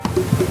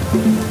Aloha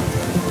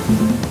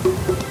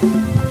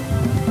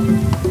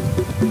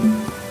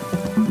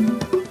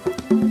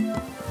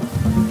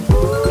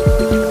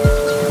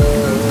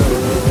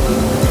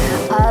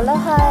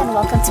and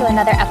welcome to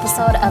another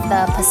episode of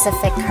the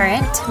Pacific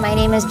Current. My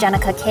name is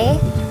Jenica K.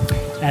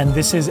 And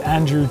this is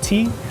Andrew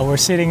T. We're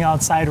sitting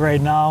outside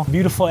right now.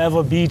 Beautiful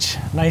Eva Beach,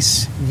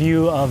 nice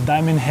view of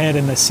Diamond Head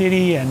and the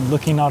city and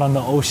looking out on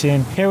the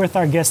ocean. Here with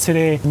our guest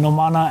today,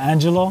 Nomana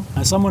Angelo,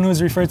 someone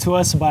who's referred to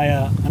us by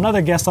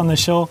another guest on the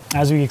show.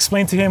 As we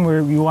explained to him,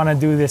 we want to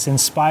do this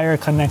inspire,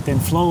 connect,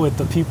 and flow with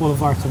the people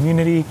of our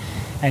community.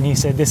 And he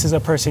said, this is a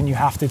person you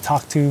have to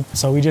talk to.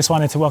 So we just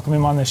wanted to welcome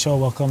him on the show.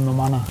 Welcome,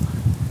 Nomana.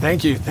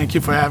 Thank you. Thank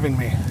you for having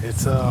me.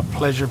 It's a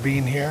pleasure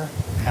being here.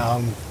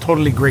 I'm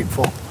totally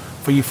grateful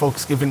for you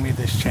folks giving me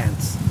this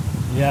chance.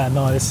 Yeah,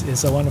 no,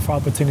 it's a wonderful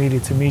opportunity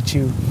to meet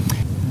you.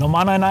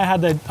 Nomana and I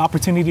had the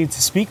opportunity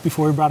to speak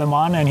before we brought him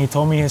on, and he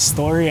told me his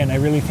story, and I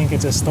really think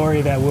it's a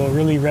story that will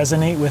really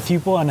resonate with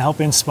people and help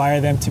inspire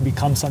them to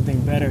become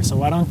something better. So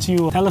why don't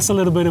you tell us a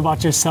little bit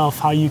about yourself,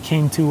 how you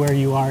came to where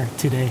you are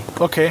today?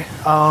 Okay.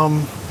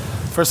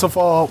 First of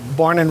all,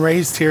 born and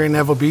raised here in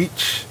Eva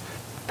Beach.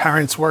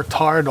 Parents worked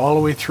hard all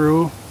the way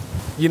through.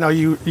 You know,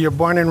 you're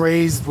born and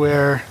raised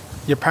where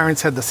your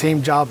parents had the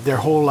same job their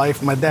whole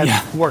life. My dad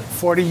worked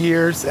 40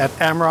 years at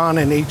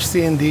Amron and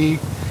HC&D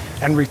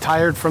and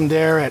retired from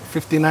there at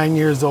 59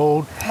 years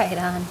old. Right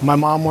on. My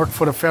mom worked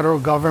for the federal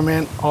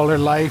government all her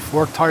life,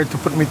 worked hard to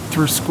put me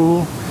through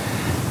school.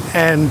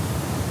 And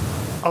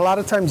a lot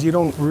of times you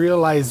don't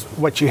realize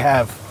what you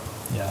have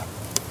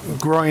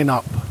growing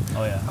up.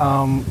 Oh,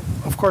 yeah.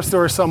 Of course, there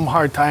were some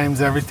hard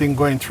times, everything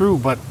going through,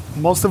 but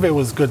most of it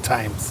was good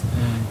times.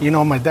 You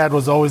know, my dad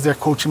was always there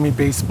coaching me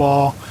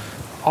baseball,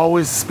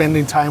 always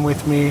spending time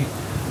with me.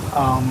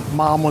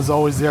 Mom was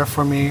always there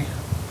for me.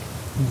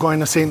 Going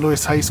to St.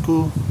 Louis High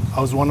School,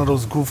 I was one of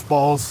those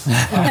goofballs.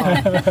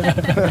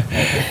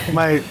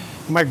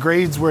 My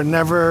grades were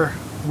never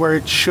where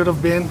it should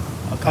have been,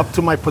 up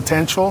to my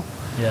potential.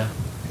 Yeah.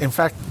 In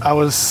fact, I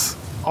was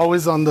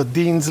always on the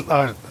dean's,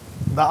 the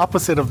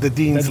opposite of the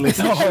dean's list.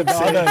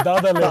 The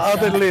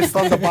other list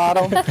on the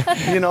bottom,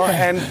 you know,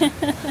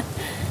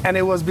 and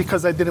it was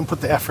because I didn't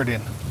put the effort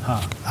in.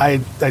 I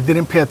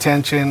didn't pay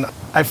attention.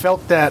 I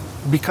felt that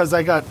because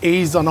I got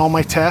A's on all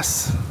my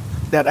tests,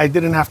 that I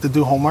didn't have to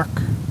do homework.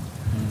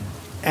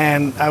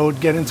 And I would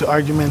get into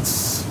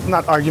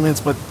not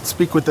arguments, but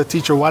speak with the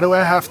teacher. Why do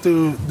I have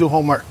to do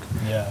homework?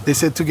 Yeah. They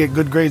said to get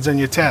good grades on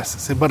your tests. I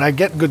said, but I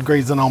get good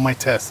grades on all my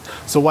tests.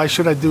 So why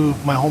should I do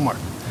my homework?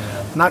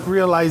 Not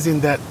realizing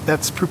that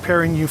that's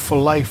preparing you for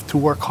life, to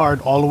work hard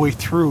all the way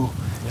through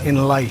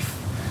in life.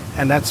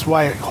 And that's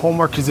why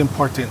homework is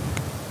important.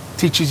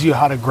 Teaches you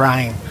how to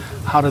grind,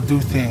 how to do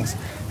things.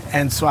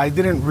 And so I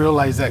didn't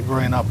realize that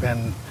growing up.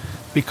 And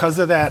because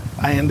of that,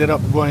 I ended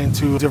up going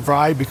to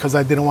DeVry because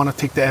I didn't want to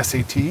take the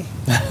SAT.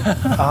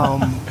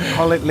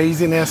 Call it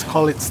laziness,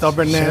 call it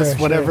stubbornness,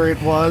 whatever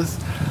it was.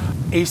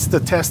 Aced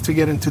the test to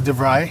get into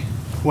DeVry,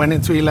 went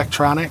into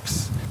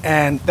electronics,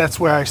 and that's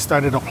where I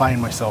started applying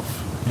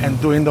myself and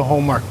doing the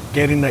homework,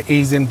 getting the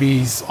A's and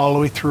B's all the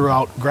way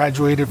throughout,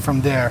 graduated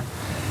from there.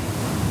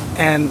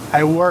 And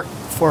I worked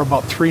for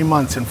about 3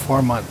 months and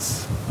 4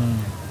 months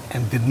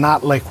and did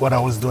not like what I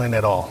was doing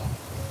at all.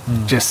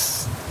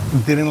 Just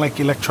didn't like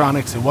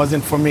electronics. It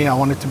wasn't for me. I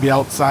wanted to be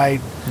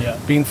outside,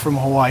 being from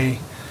Hawaii.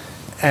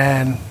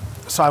 And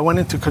so I went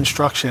into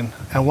construction.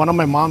 And one of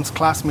my mom's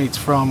classmates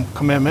from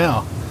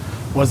Kamehameha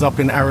was up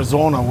in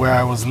Arizona where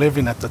I was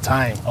living at the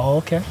time. Oh,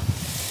 okay.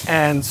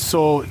 And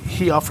so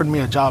he offered me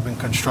a job in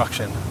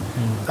construction.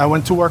 I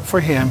went to work for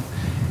him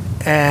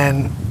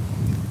and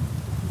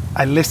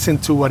I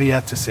listened to what he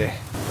had to say.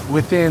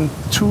 Within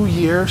 2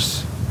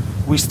 years,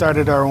 we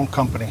started our own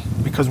company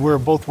because we were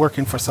both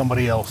working for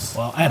somebody else.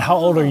 Wow. And how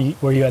old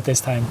were you at this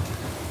time?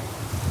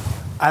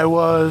 I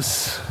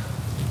was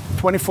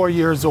 24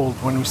 years old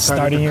when we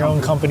started Starting your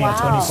own company at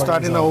 24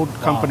 Starting years an old.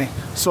 old company.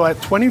 So at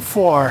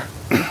 24,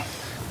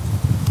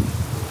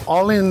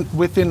 all in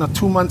within a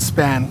 2-month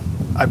span,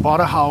 I bought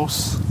a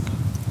house.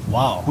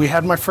 Wow. We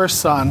had my first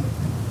son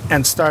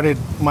and started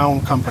my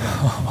own company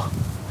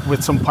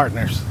with some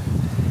partners.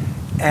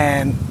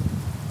 And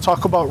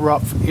talk about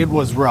rough, it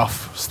was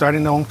rough.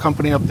 Starting our own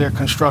company up there,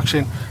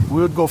 construction.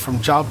 We would go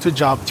from job to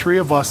job, 3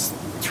 of us,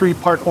 3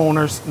 part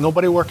owners,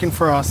 nobody working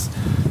for us.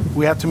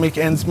 We had to make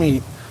ends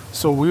meet.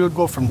 So we would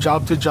go from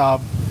job to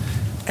job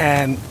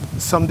and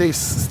some days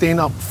staying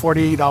up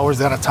 48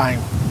 hours at a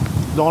time.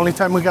 The only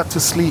time we got to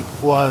sleep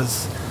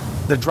was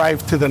the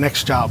drive to the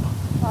next job.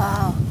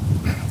 Wow.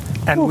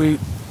 And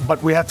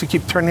we had to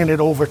keep turning it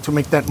over to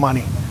make that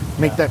money,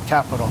 make that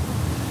capital.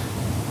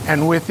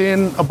 And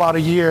within about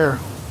a year,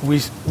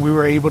 we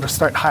were able to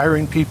start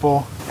hiring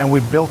people and we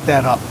built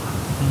that up.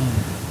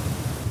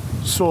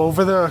 So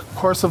over the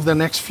course of the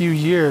next few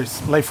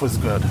years, life was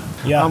good.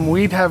 Yeah.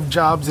 We'd have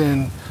jobs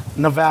in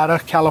Nevada,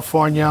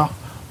 California,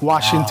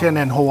 Washington,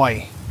 and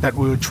Hawaii that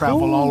we would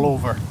travel all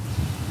over.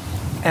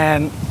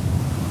 And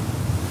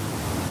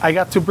I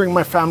got to bring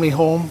my family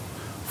home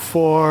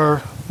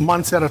for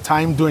months at a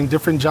time doing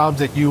different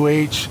jobs at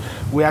UH.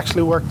 We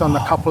actually worked on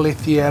a couple of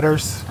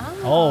theaters.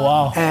 Oh,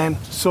 wow. And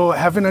so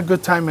having a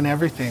good time and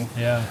everything.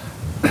 Yeah.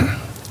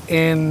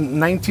 In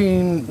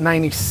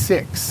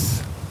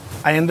 1996,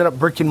 I ended up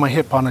breaking my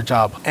hip on a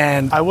job.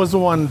 And I was the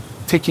one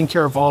taking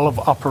care of all of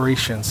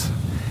operations.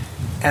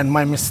 And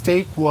my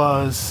mistake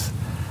was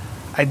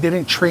I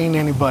didn't train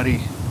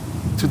anybody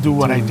to do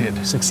what I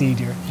did. Succeed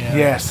here. Yeah.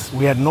 Yes,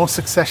 we had no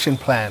succession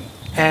plan.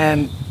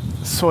 And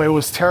so it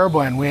was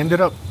terrible. And we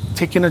ended up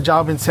taking a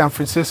job in San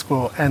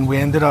Francisco, and we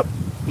ended up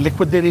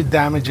liquidated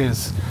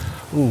damages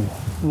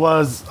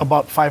was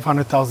about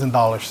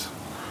 $500,000.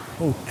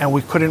 And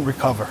we couldn't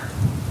recover.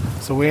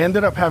 So we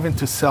ended up having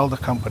to sell the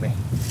company.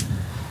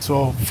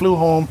 So flew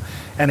home,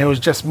 and it was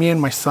just me and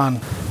my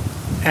son.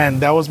 And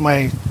that was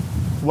my,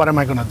 what am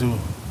I gonna do?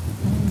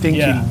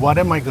 Thinking, what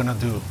am I gonna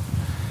do?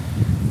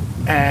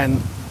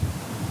 And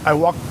I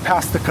walked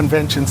past the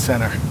convention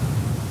center,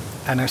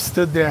 and I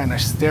stood there and I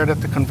stared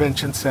at the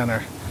convention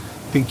center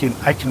thinking,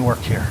 I can work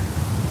here.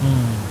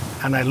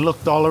 And I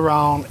looked all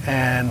around,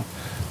 and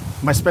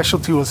my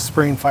specialty was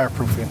spraying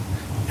fireproofing.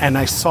 And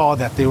I saw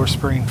that they were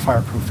spraying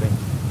fireproofing.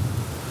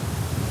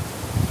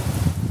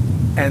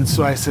 And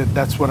so I said,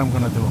 that's what I'm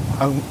gonna do.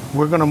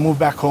 We're gonna move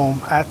back home.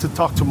 I had to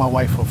talk to my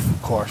wife, of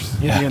course,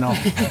 you know,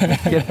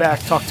 get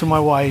back, talk to my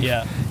wife.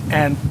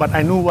 But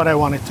I knew what I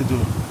wanted to do.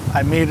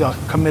 I made a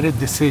committed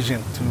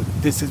decision to,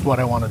 this is what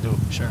I wanna do.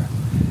 Sure.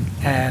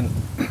 And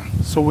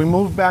so we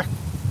moved back.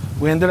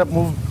 We ended up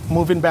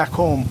moving back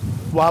home.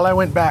 While I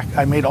went back,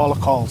 I made all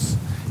the calls.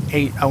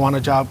 Hey, I want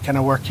a job, can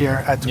I work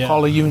here? I had to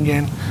call a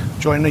union,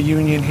 join a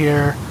union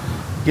here,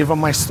 give them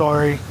my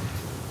story,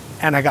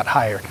 and I got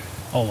hired.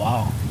 Oh,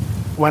 wow.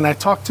 When I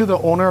talked to the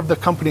owner of the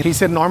company, he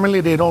said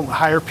normally they don't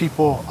hire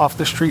people off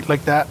the street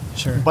like that.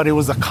 Sure. But it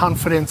was the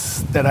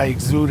confidence that I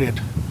exuded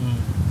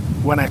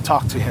when I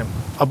talked to him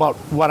about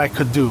what I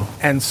could do.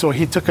 And so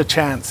he took a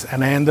chance,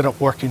 and I ended up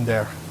working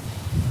there.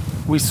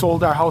 We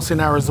sold our house in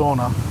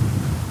Arizona.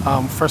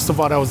 First of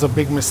all, that was a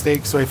big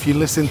mistake. So if you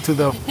listen to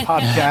the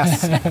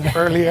podcast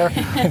earlier,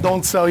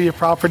 don't sell your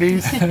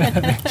properties,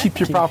 keep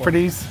your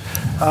properties.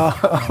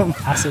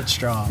 Asset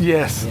strong.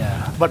 Yes.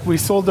 Yeah. But we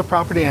sold the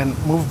property and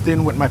moved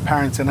in with my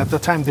parents. And at the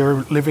time, they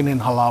were living in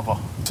Halava.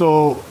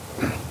 So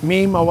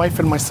me, my wife,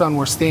 and my son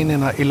were staying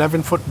in an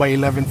 11-foot by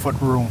 11-foot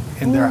room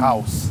in their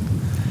house.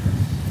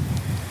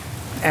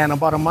 And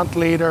about a month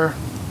later,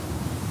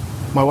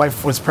 my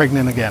wife was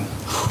pregnant again.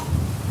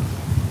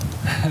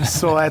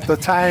 So at the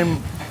time,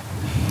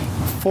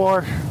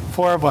 four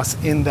of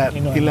us in that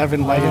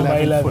 11 by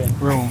 11 foot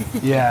room.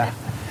 Yeah.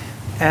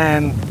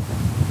 And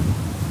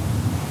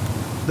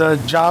the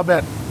job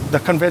at the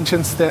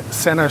convention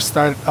center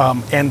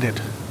ended.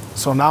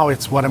 So now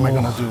it's, what am I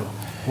gonna do?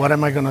 What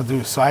am I gonna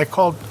do? So I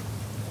called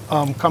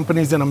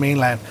companies in the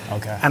mainland,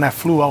 and I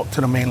flew out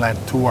to the mainland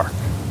to work.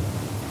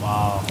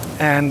 Wow.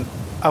 And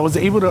I was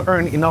able to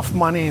earn enough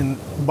money in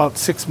about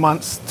 6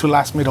 months to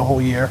last me the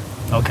whole year.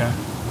 Okay.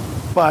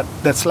 But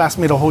that's last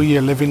me the whole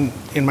year living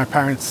in my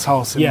parents'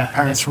 house, in my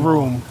parents'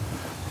 room.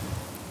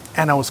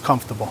 And I was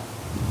comfortable.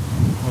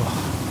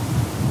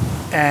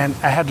 And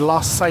I had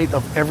lost sight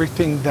of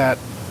everything that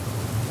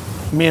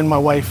me and my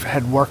wife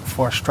had worked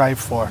for,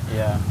 strived for.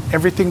 Yeah.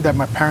 Everything that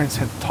my parents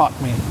had taught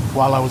me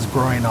while I was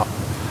growing up.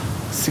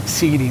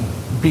 Succeeding,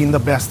 being the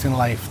best in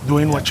life,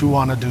 doing what you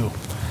want to do.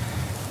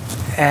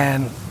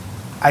 And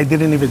I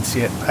didn't even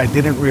see it. I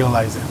didn't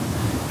realize it.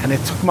 And it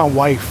took my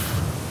wife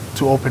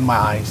to open my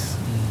eyes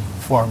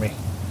for me.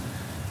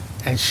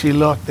 And she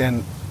looked,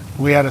 and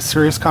we had a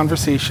serious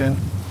conversation.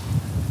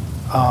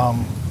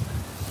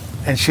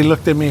 And she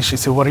looked at me and she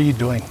said, what are you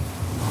doing?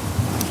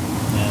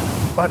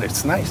 But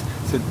it's nice.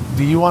 I said,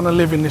 do you want to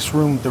live in this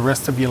room the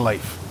rest of your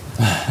life?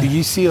 Do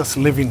you see us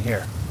living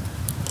here?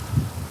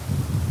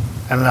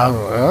 And I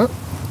was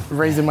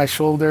raising my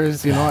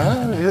shoulders, you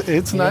know,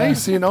 it's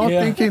nice, you know,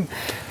 thinking,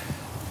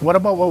 what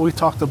about what we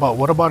talked about?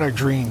 What about our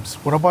dreams?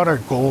 What about our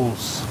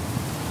goals?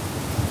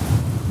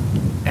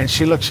 And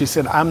she looked, she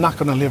said, I'm not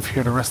going to live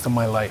here the rest of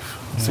my life.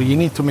 So you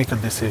need to make a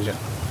decision.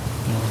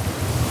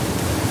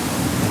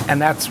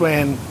 And that's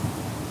when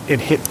it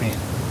hit me.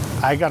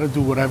 I got to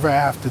do whatever I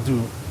have to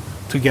do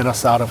to get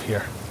us out of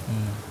here.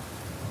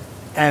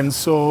 And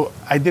so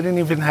I didn't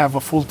even have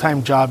a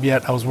full-time job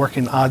yet. I was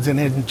working odds and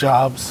ends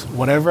jobs,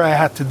 whatever I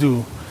had to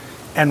do.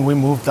 And we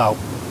moved out.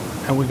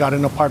 And we got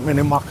an apartment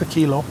in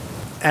Makakilo.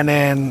 And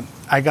then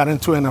I got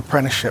into an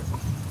apprenticeship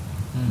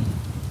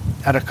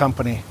at a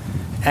company.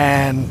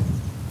 And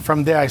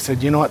from there I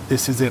said, you know what,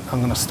 this is it. I'm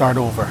going to start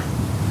over.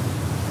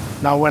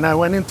 Now, when I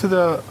went into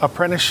the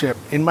apprenticeship,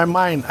 in my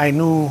mind, I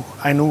knew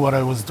what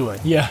I was doing.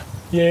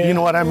 You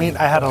know what I mean?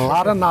 I had a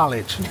lot of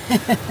knowledge.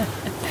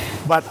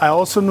 But I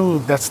also knew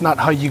that's not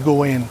how you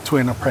go into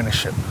an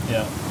apprenticeship.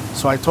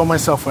 So I told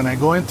myself, when I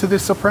go into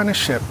this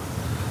apprenticeship,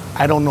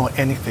 I don't know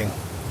anything.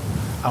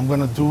 I'm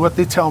going to do what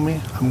they tell me.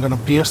 I'm going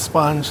to be a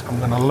sponge. I'm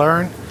going to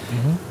learn.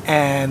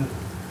 And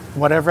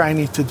whatever I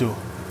need to do.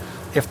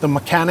 If the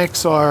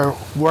mechanics are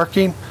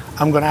working,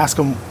 I'm going to ask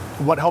them,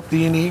 what help do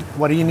you need?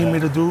 What do you need me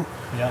to do?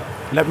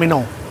 Let me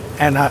know.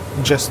 and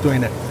just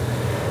doing it.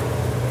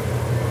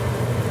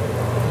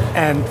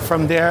 And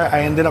from there,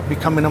 I ended up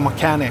becoming a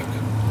mechanic.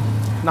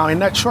 Now, in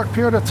that short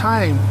period of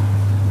time,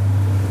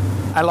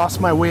 I lost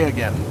my way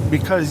again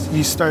because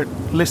you start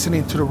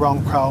listening to the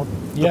wrong crowd,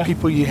 the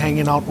people you're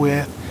hanging out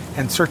with,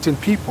 and certain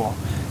people.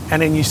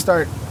 And then you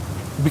start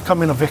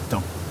becoming a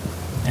victim.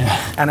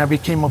 Yeah. And I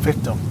became a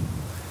victim.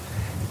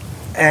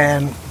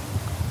 And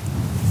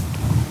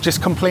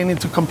just complaining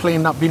to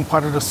complain, not being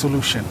part of the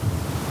solution.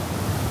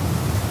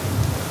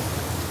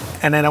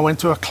 And then I went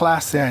to a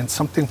class there and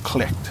something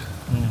clicked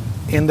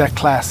in that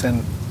class.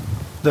 And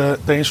the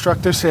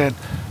instructor said,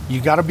 you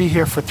got to be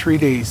here for 3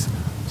 days,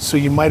 so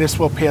you might as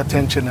well pay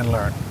attention and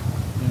learn.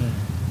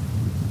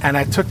 And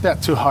I took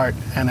that to heart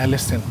and I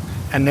listened.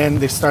 And then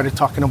they started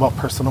talking about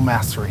personal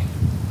mastery.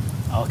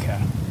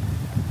 Okay.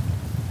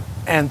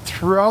 And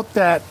throughout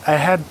that, I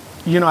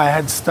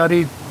had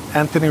studied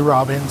Anthony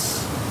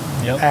Robbins.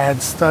 Yep. I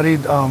had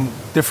studied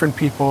different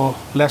people,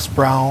 Les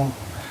Brown,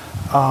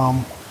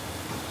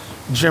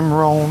 Jim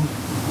Rohn,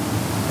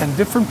 and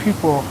different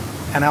people.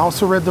 And I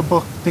also read the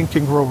book Think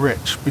and Grow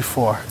Rich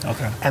before.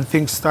 Okay. And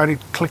things started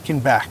clicking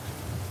back.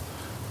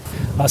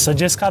 So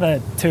just kind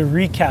of to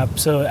recap,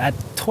 so at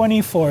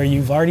 24,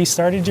 you've already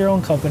started your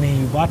own company,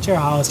 you bought your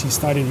house, you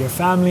started your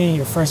family,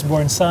 your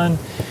firstborn son,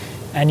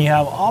 and you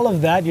have all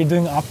of that. You're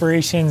doing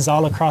operations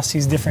all across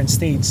these different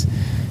states.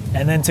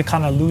 And then to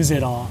kind of lose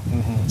it all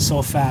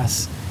so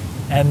fast.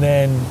 And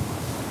then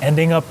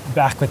ending up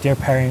back with your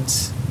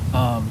parents.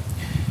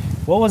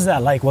 What was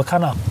that like? What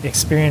kind of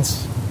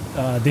experience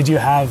did you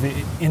have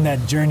in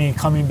that journey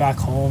coming back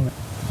home?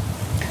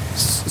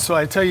 So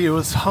I tell you, it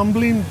was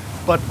humbling,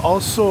 but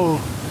also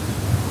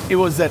it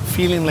was that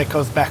feeling like I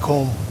was back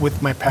home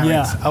with my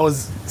parents. Yeah. I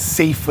was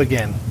safe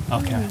again.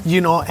 Okay.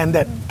 You know, and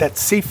that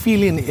safe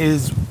feeling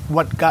is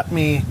what got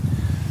me,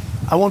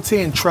 I won't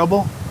say in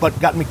trouble, but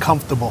got me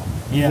comfortable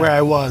where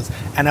I was.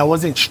 And I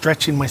wasn't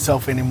stretching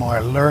myself anymore,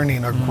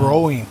 learning or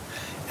growing.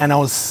 And I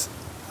was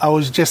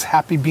just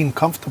happy being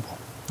comfortable.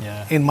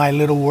 Yeah. In my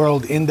little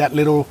world, in that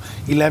little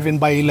 11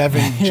 by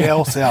 11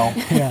 jail cell,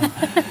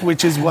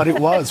 which is what it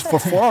was for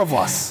 4 of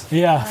us.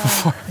 Yeah,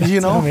 for 4. You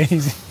know?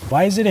 Amazing.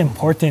 Why is it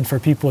important for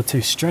people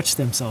to stretch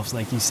themselves,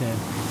 like you said?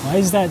 Why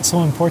is that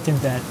so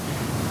important that,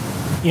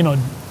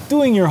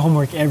 doing your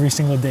homework every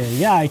single day?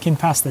 Yeah, I can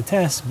pass the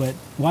test, but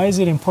why is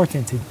it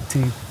important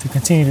to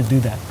continue to do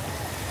that?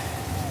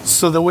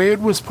 So the way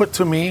it was put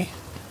to me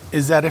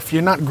is that if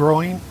you're not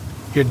growing,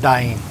 you're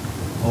dying.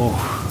 Oh.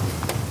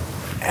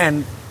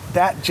 And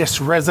that just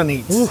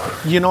resonates. Ooh.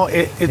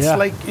 It's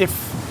like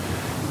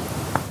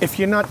if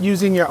you're not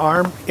using your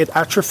arm, it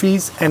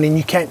atrophies and then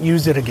you can't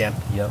use it again.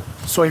 Yep.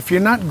 So if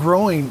you're not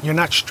growing, you're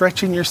not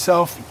stretching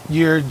yourself,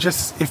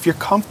 if you're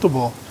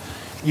comfortable,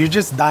 you're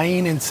just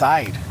dying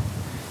inside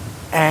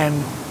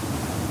and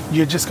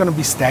you're just going to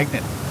be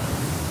stagnant.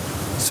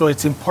 So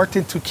it's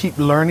important to keep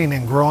learning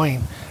and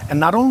growing, and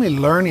not only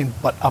learning,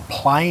 but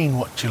applying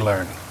what you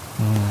learn.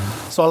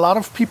 So a lot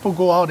of people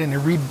go out and they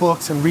read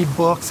books and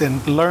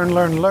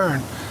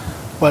learn,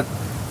 but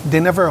they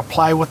never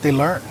apply what they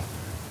learn.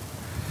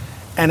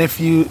 And if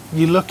you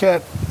look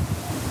at,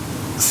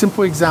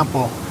 simple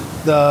example,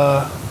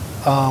 the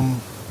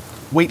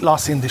weight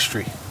loss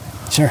industry.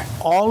 Sure.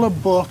 All the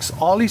books,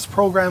 all these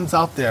programs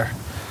out there,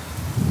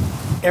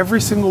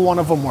 every single one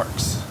of them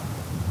works.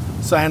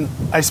 So, and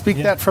I speak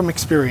that from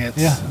experience.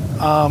 Yeah.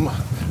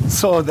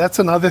 So that's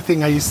another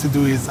thing I used to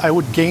do is I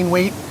would gain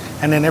weight.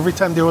 And then every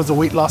time there was a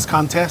weight loss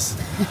contest,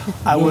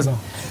 I would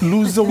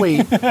lose the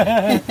weight,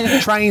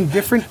 trying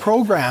different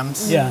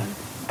programs,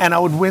 and I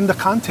would win the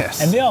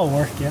contest. And they all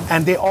work,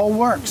 And they all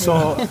work.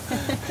 So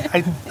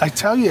I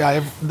tell you,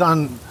 I've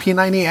done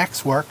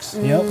P90X works,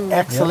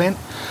 excellent.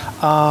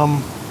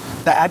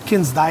 The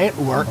Atkins diet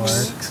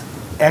works.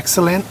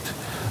 Excellent.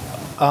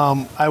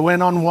 I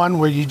went on one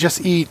where you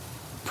just eat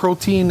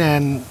protein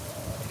and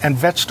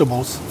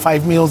vegetables,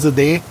 5 meals a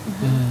day.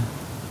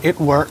 It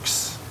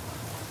works.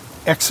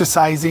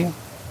 Exercising,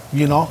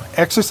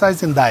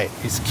 exercise and diet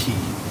is key.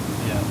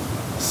 Yeah.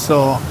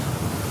 So,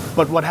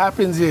 but what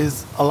happens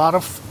is a lot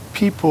of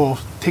people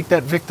take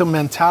that victim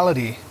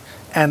mentality,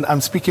 and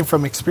I'm speaking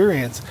from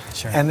experience,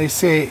 and they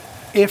say,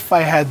 if I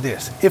had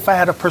this, if I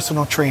had a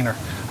personal trainer,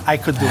 I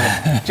could do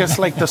it. Just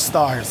like the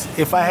stars.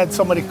 If I had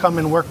somebody come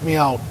and work me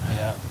out,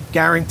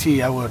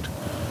 guarantee I would.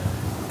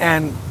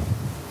 And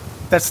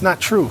that's not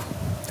true.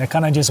 They're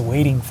kind of just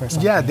waiting for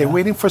something. Yeah, they're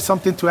waiting for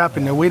something to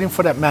happen. They're waiting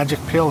for that magic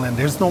pill, and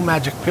there's no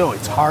magic pill.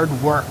 It's hard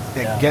work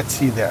that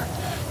gets you there.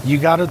 You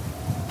got to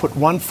put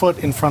one foot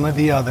in front of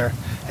the other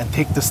and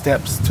take the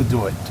steps to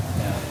do it.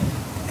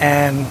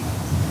 Yeah.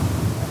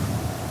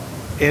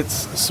 And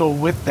so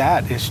with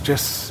that, it's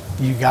just,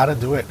 you got to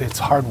do it. It's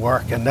hard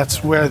work, and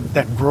that's where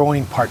that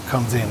growing part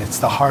comes in. It's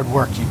the hard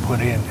work you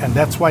put in, and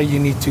that's why you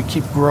need to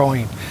keep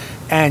growing,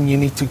 and you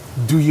need to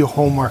do your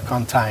homework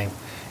on time.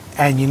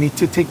 And you need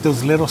to take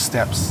those little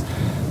steps.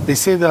 They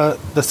say the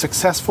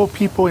successful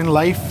people in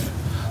life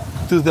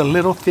do the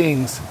little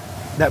things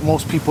that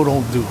most people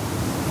don't do.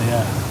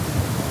 Yeah.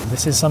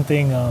 This is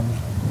something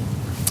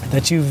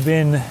that you've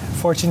been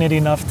fortunate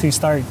enough to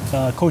start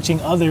coaching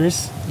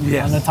others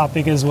Yes. on the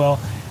topic as well.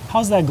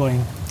 How's that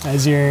going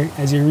as you're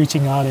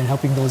reaching out and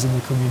helping those in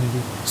the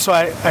community? So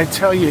I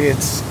tell you,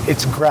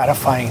 it's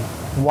gratifying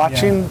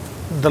watching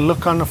the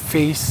look on the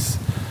face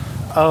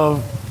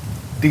of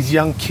these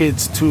young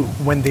kids to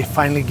when they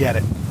finally get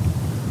it.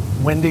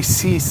 When they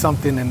see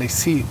something and they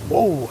see,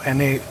 whoa, and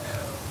they,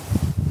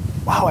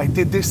 wow, I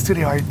did this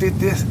today, or I did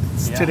this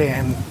today.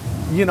 And,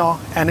 you know,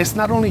 and it's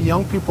not only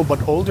young people,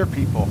 but older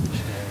people.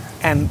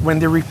 And when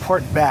they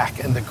report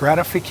back and the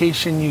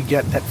gratification you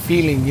get, that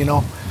feeling, you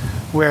know,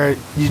 where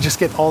you just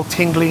get all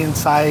tingly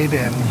inside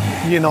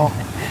and, you know,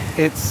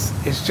 it's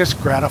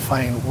just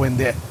gratifying when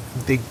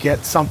they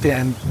get something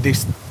and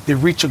they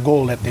reach a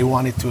goal that they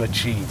wanted to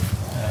achieve.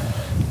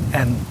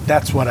 And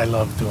that's what I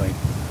love doing.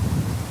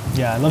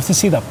 Yeah, I love to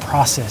see the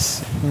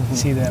process,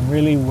 see them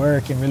really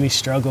work and really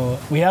struggle.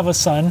 We have a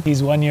son,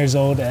 he's 1 year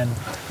old, and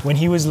when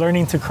he was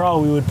learning to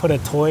crawl, we would put a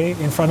toy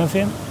in front of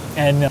him,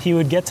 and he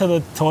would get to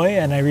the toy,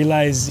 and I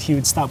realized he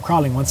would stop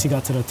crawling once he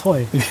got to the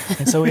toy.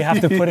 And so we have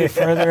to put it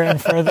further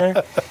and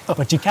further,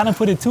 but you can't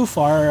put it too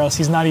far or else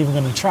he's not even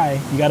gonna try.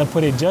 You gotta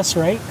put it just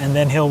right, and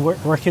then he'll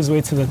work his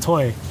way to the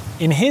toy.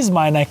 In his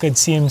mind, I could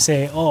see him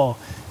say, oh,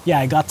 yeah,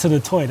 I got to the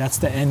toy, that's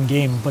the end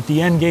game. But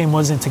the end game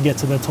wasn't to get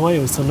to the toy,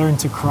 it was to learn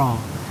to crawl.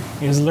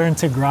 It was learn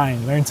to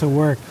grind, learn to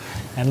work,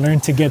 and learn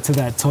to get to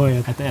that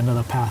toy at the end of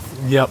the path.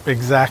 Yep,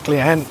 exactly.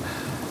 And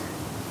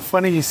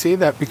funny you say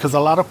that, because a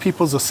lot of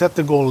people will set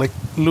the goal, like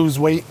lose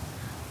weight,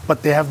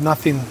 but they have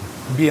nothing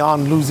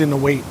beyond losing the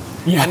weight.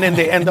 Yeah. And then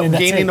they end up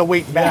gaining the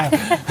weight back,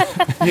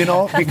 you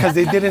know, because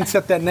they didn't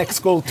set that next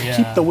goal to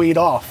keep the weight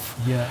off.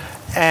 Yeah.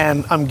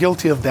 And I'm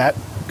guilty of that,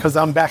 because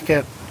I'm back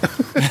at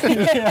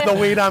the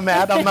weight I'm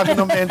at. I'm not going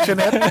to mention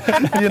it,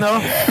 you know.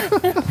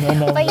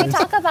 No, But you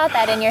talk about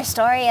that in your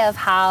story of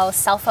how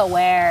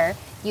self-aware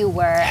you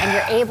were and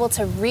you're able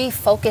to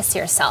refocus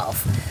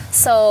yourself.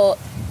 So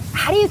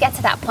how do you get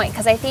to that point?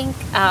 Because I think,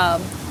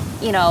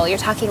 you know, you're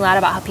talking a lot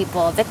about how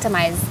people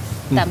victimize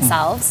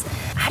themselves.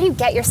 How do you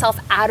get yourself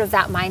out of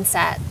that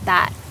mindset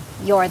that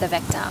you're the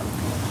victim?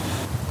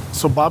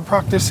 So Bob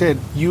Proctor said,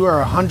 you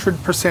are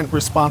 100%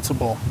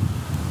 responsible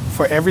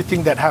for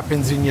everything that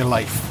happens in your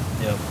life.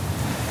 Yep.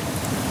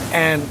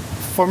 And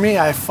for me,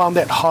 I found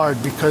that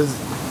hard because,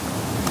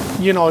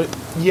 you know,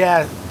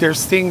 yeah,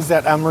 there's things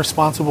that I'm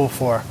responsible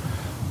for.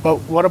 But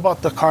what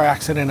about the car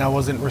accident I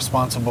wasn't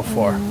responsible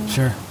for?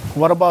 Sure.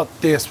 What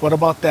about this? What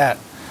about that?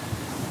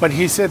 But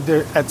he said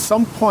there, at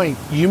some point,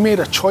 you made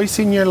a choice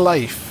in your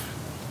life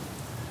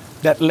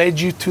that led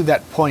you to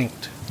that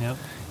point. Yep.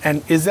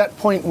 And is that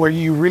point where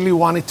you really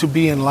wanted to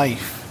be in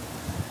life?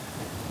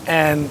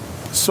 And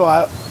so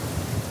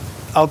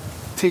I'll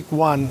take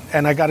one,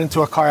 and I got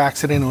into a car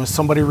accident. It was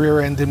somebody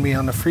rear-ended me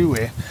on the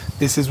freeway.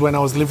 This is when I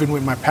was living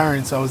with my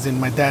parents. I was in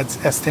my dad's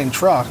S10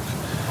 truck.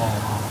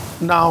 Oh.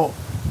 Now,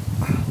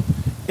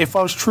 if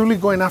I was truly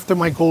going after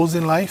my goals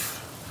in life,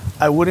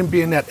 I wouldn't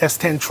be in that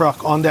S10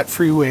 truck on that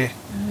freeway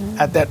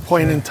at that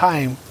point in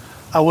time.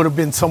 I would have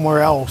been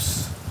somewhere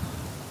else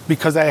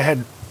because I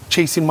had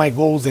chasing my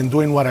goals and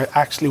doing what I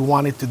actually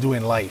wanted to do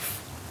in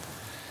life.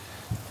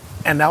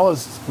 And that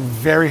was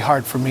very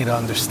hard for me to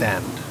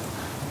understand.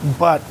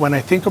 But when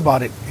I think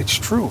about it, it's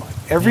true.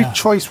 Every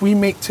choice we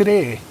make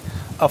today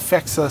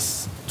affects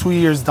us 2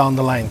 years down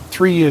the line,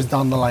 3 years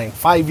down the line,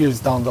 5 years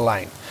down the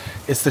line.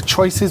 It's the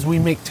choices we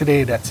make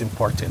today that's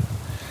important.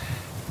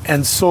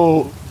 And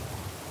so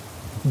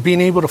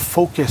being able to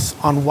focus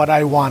on what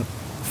I want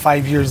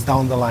 5 years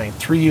down the line,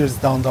 3 years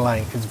down the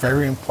line is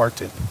very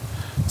important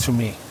to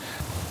me.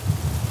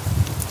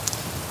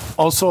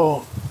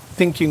 Also,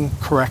 thinking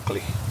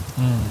correctly.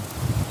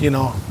 You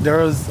know, there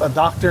was a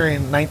doctor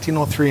in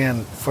 1903,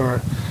 and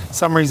for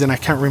some reason I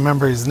can't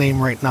remember his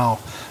name right now,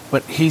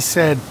 but he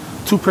said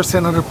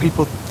 2% of the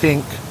people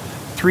think,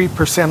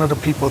 3% of the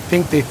people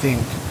think they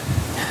think,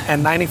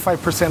 and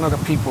 95% of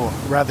the people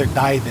rather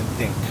die than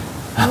think.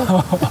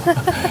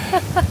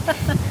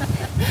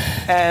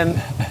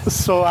 And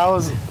so I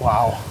was,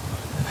 wow,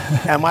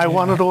 am I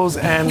one of those?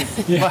 And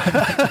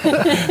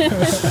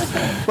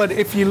but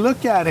if you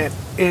look at it,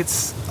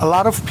 it's a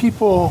lot of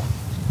people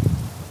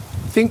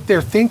think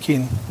they're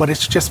thinking, but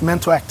it's just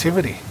mental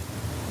activity.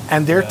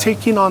 And they're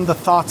taking on the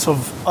thoughts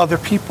of other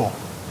people.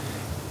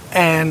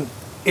 And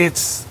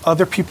it's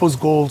other people's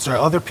goals or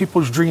other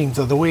people's dreams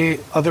or the way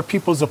other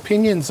people's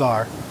opinions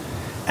are.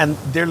 And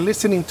they're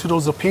listening to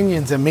those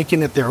opinions and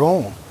making it their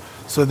own.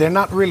 So they're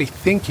not really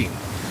thinking.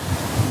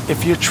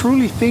 If you're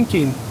truly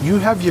thinking, you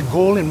have your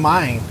goal in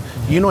mind,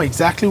 you know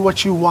exactly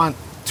what you want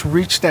to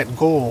reach that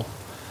goal,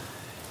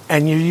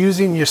 and you're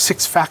using your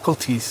 6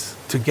 faculties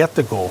to get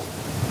the goal.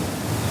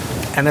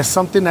 And it's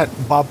something that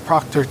Bob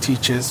Proctor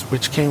teaches,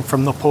 which came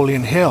from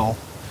Napoleon Hill,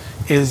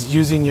 is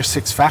using your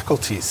 6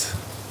 faculties.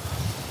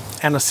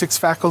 And the 6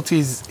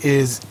 faculties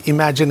is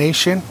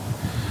imagination,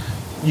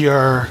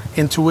 your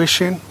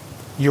intuition,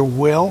 your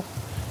will,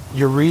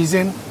 your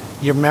reason,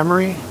 your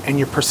memory, and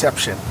your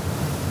perception.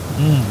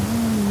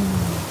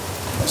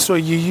 So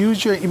you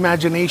use your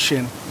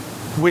imagination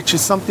which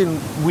is something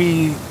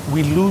we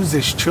lose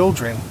as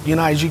children. You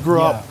know, as you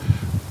grow up,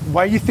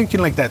 why are you thinking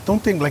like that?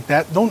 Don't think like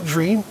that. Don't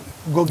dream.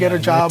 Go get a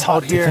job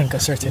out here. You're taught to think a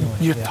certain way.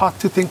 You're taught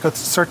to think a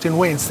certain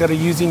way instead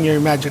of using your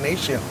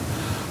imagination.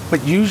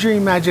 But use your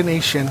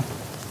imagination,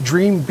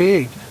 dream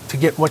big to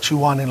get what you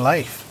want in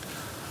life.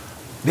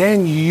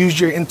 Then you use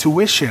your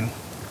intuition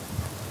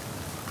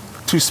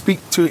to speak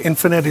to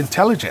infinite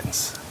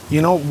intelligence.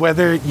 You know,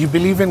 whether you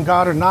believe in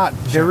God or not,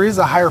 there is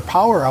a higher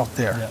power out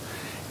there. Yeah.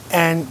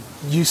 And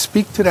you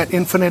speak to that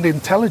infinite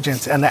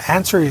intelligence, and the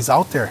answer is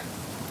out there.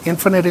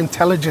 Infinite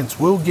intelligence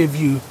will give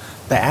you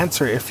the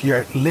answer if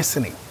you're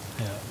listening.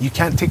 Yeah. You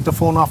can't take the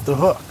phone off the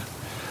hook.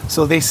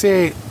 So they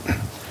say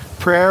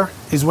prayer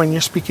is when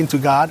you're speaking to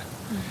God.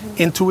 Mm-hmm.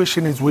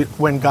 Intuition is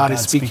when God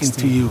is speaking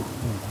to you.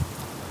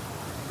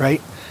 Mm-hmm.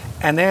 Right?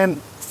 And then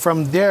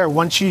from there,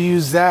 once you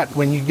use that,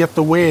 when you get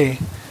the way,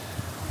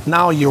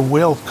 now your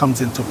will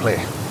comes into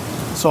play.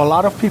 So a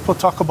lot of people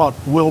talk about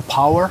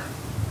willpower,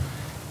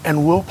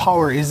 and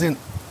willpower isn't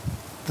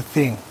the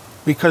thing.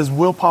 Because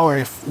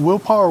if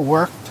willpower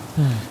worked,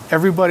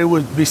 everybody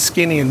would be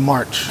skinny in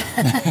March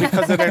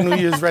because of their New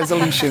Year's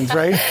resolutions,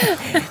 right?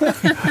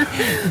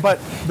 But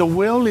the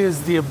will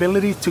is the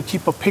ability to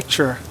keep a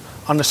picture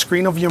on the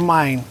screen of your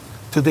mind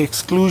to the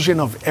exclusion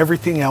of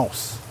everything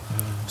else.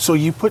 So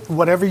you put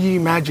whatever you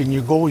imagine,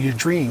 your goal, your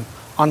dream,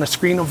 on the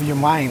screen of your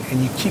mind, and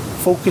you keep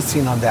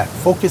focusing on that.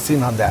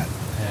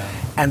 Yeah.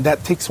 And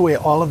that takes away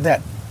all of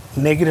that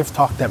negative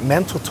talk, that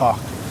mental talk.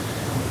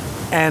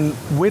 And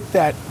with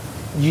that,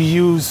 you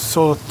use,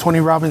 so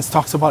Tony Robbins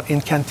talks about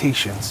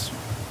incantations.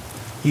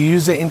 You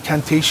use the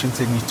incantations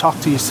and you talk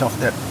to yourself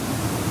that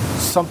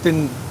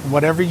something,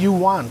 whatever you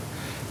want,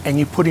 and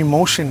you put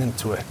emotion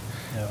into it.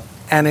 Yeah.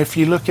 And if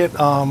you look at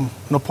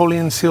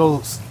Napoleon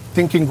Hill's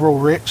Think and Grow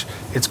Rich,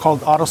 it's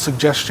called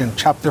Autosuggestion,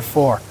 Chapter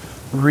 4.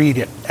 Read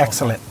it.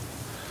 Excellent.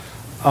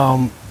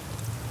 Okay.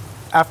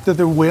 After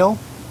the will,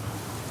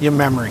 your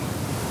memory.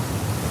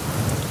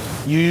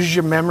 You use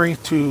your memory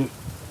to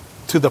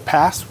the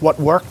past, what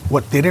worked,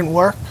 what didn't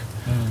work,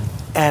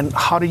 and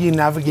how do you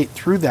navigate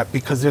through that?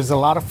 Because there's a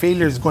lot of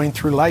failures going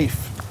through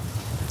life.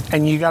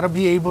 And you got to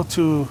be able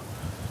to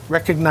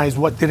recognize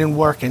what didn't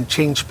work and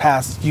change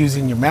past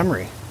using your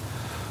memory.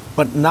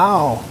 But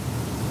now,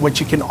 what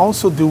you can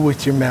also do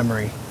with your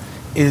memory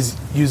is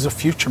use a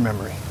future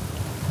memory.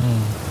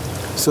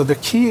 So the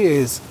key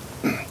is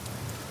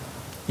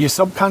your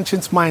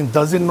subconscious mind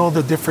doesn't know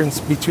the difference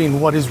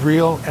between what is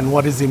real and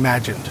what is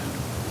imagined.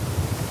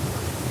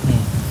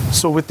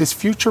 So with this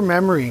future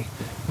memory,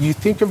 you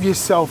think of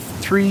yourself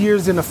 3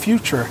 years in the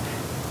future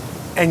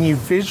and you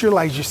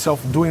visualize yourself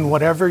doing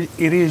whatever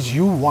it is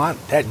you want,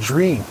 that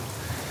dream.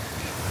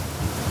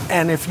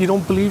 And if you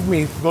don't believe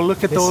me, go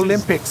look at the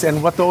Olympics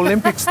and what the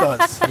Olympics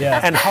does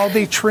and how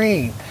they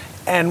train.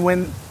 And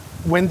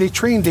when they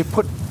train,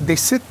 they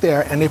sit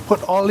there and they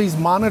put all these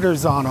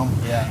monitors on them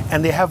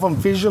and they have them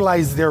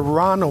visualize their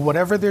run or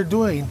whatever they're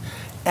doing.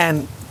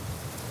 And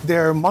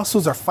their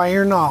muscles are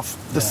firing off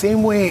the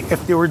same way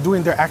if they were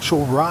doing their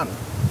actual run.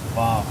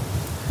 Wow.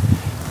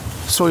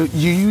 So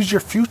you use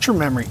your future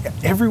memory.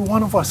 Every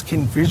one of us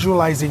can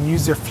visualize and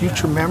use their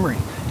future memory.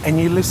 And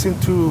you listen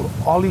to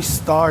all these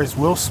stars,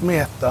 Will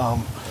Smith,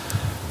 all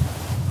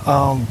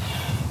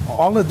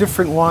the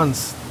different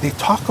ones, they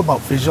talk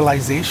about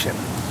visualization.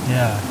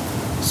 Yeah.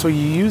 So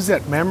you use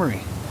that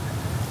memory.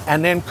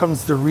 And then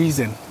comes the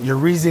reason, your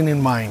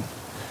reasoning mind.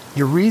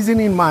 Your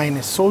reasoning mind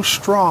is so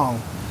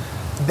strong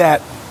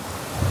that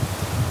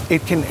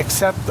it can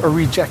accept or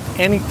reject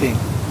anything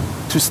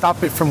to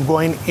stop it from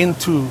going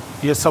into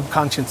your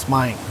subconscious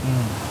mind.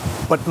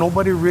 But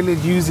nobody really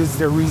uses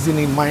their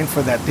reasoning mind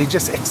for that. They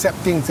just accept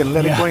things and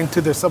let it go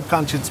into their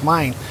subconscious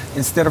mind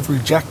instead of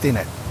rejecting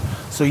it.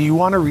 So you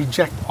want to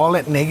reject all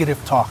that negative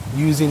talk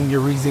using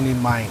your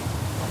reasoning mind.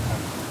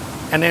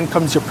 And then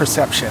comes your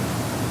perception.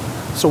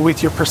 So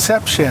with your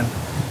perception,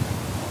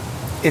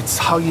 it's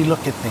how you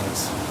look at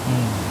things.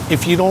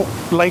 If you don't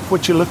like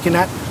what you're looking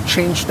at,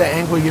 change the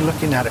angle you're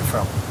looking at it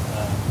from.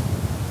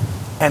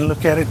 And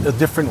look at it a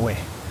different way.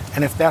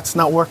 And if that's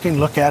not working,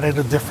 look at it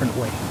a different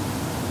way.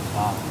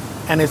 Wow.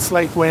 And it's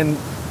like when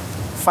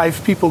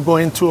 5 people go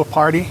into a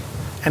party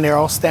and they're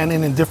all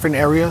standing in different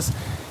areas,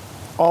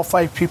 all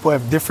 5 people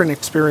have different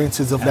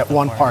experiences of that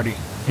one party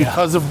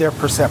because of their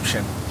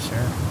perception.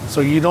 Sure.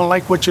 So you don't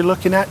like what you're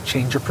looking at,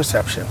 change your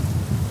perception.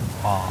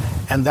 Wow.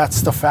 And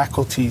that's the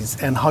faculties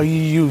and how you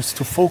use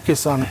to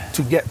focus on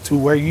to get to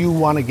where you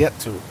want to get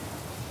to.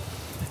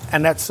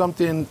 And that's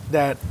something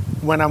that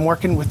when I'm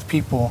working with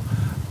people,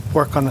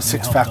 work on the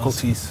 6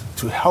 faculties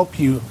to help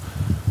you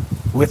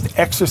with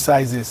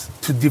exercises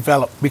to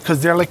develop,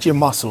 because they're like your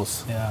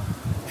muscles. Yeah.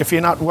 If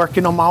you're not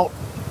working them out,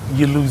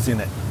 you're losing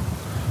it.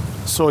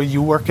 So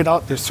you work it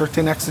out. There's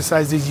certain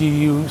exercises you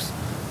use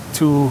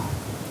to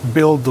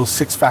build those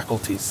 6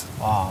 faculties.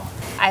 Wow.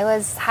 I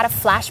had a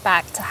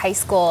flashback to high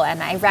school,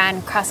 and I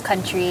ran cross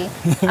country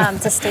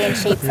to stay in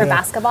shape for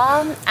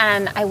basketball.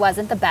 And I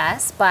wasn't the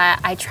best, but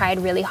I tried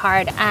really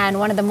hard. And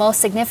one of the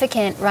most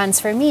significant runs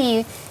for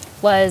me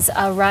was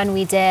a run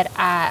we did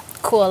at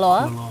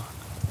Kualoa.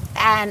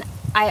 And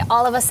I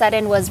all of a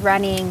sudden was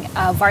running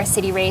a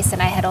varsity race,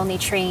 and I had only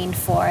trained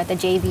for the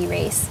JV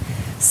race.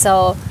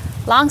 So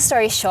long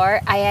story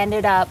short, I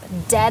ended up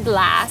dead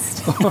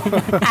last.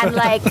 And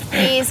like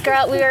these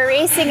girls, we were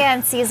racing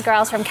against these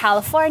girls from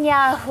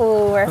California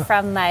who were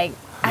from like,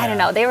 I don't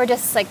know, they were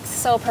just like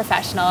so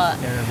professional.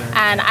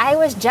 And I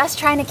was just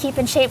trying to keep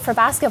in shape for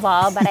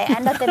basketball, but I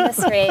end up in this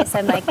race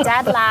and like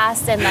dead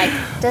last and like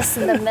just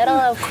in the middle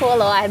of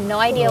Kualo. I have no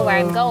idea where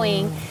I'm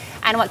going.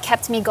 And what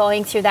kept me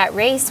going through that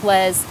race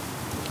was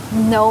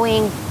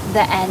knowing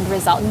the end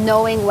result,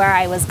 knowing where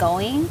I was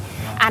going.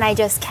 And I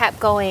just kept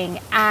going.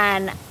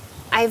 And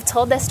I've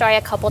told this story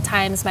a couple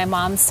times. My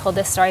mom's told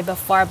this story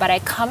before, but I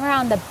come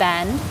around the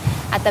bend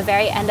at the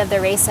very end of the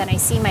race and I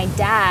see my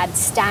dad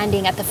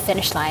standing at the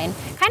finish line,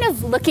 kind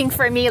of looking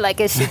for me like,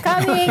 is she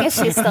coming? Is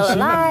she still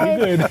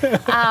alive?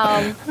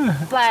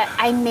 But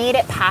I made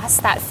it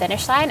past that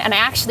finish line and I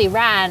actually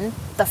ran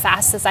the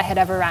fastest I had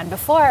ever ran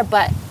before.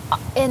 But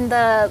in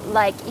the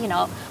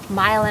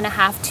mile and a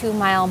half, 2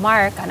 mile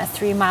mark on a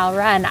 3 mile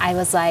run, I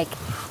was like,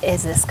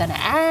 is this gonna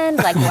end?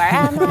 Like, where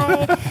am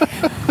I?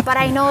 But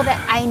I know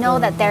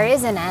that there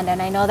is an end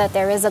and I know that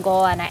there is a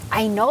goal and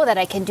I know that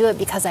I can do it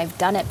because I've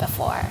done it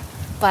before.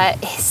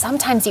 But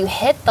sometimes you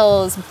hit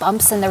those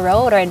bumps in the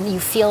road and you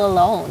feel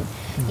alone,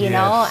 you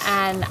know?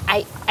 And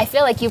I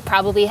feel like you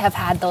probably have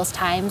had those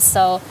times.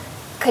 So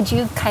could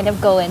you kind of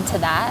go into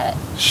that?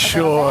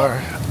 Sure.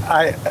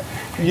 I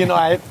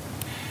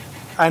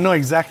know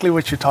exactly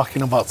what you're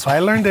talking about. So I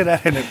learned it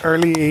at an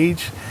early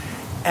age.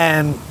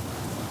 And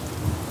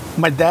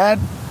my dad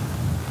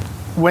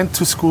went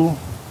to school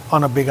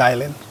on a big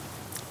island,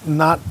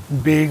 not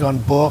big on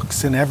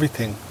books and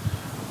everything,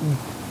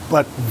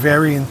 but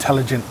very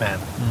intelligent man.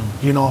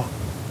 You know,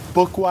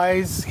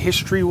 book-wise,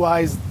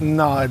 history-wise,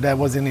 no, that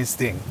wasn't his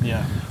thing.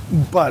 Yeah.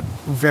 But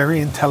very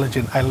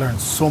intelligent. I learned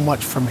so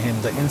much from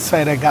him, the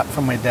insight I got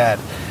from my dad.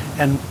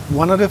 And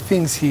one of the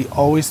things he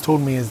always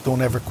told me is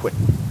don't ever quit.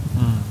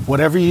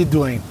 Whatever you're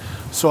doing.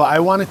 So I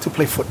wanted to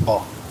play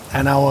football,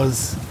 and I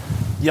was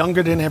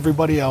younger than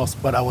everybody else,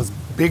 but I was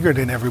bigger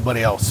than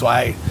everybody else. So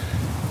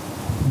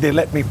they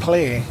let me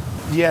play,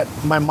 yet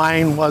my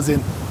mind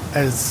wasn't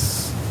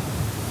as,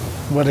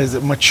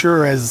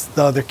 mature as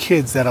the other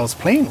kids that I was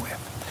playing with.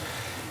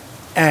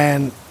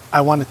 And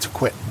I wanted to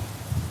quit.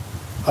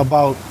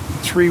 About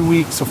 3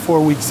 weeks or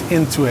 4 weeks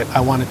into it,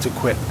 I wanted to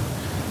quit.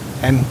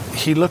 And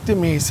he looked at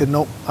me, he said,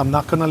 nope, I'm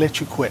not gonna let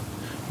you quit.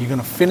 You're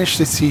gonna finish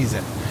the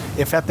season.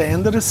 If at the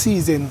end of the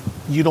season,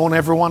 you don't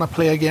ever wanna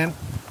play again,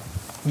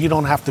 you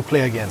don't have to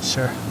play again.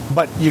 Sure.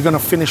 But you're gonna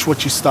finish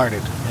what you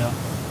started. Yeah.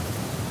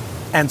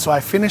 And so I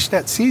finished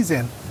that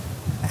season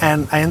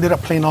and I ended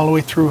up playing all the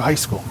way through high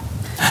school.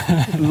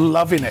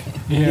 Loving it,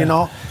 you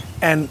know?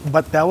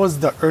 But that was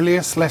the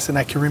earliest lesson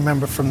I can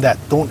remember from that.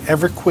 Don't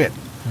ever quit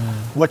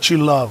what you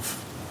love.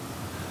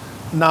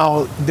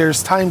 Now,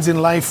 there's times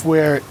in life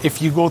where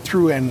if you go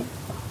through and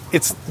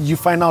you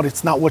find out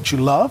it's not what you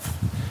love,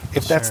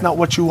 if that's not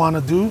what you want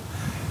to do,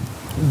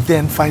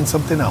 then find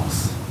something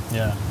else.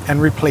 Yeah. And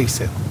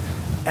replace it.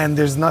 And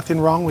there's nothing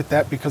wrong with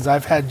that because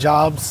I've had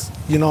jobs,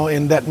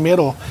 in that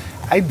middle.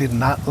 I did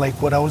not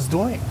like what I was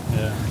doing.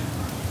 Yeah.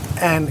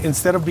 And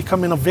instead of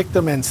becoming a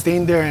victim and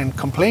staying there and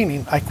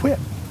complaining, I quit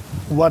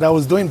what I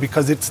was doing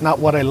because it's not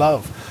what I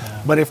love.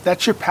 Yeah. But if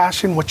that's your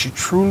passion, what you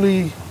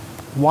truly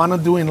want to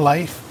do in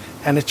life,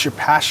 and it's your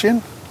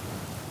passion,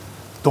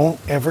 don't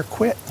ever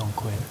quit. Don't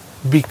quit.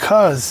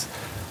 Because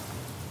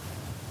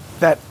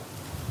that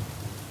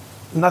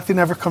nothing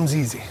ever comes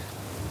easy.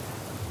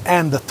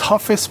 And the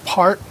toughest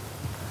part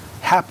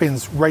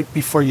happens right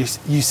before you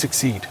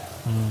succeed.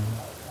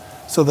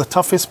 So the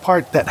toughest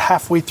part, that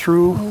halfway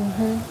through,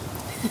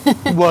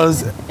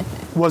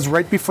 was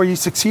right before you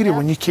succeeded,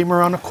 when you came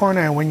around the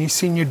corner and when you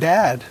seen your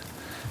dad.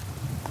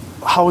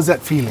 How was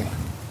that feeling?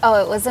 Oh,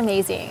 it was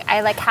amazing.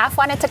 I half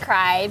wanted to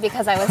cry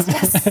because I was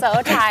just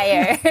so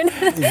tired.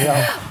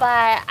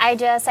 But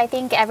I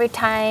think every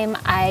time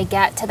I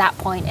get to that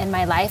point in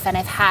my life, and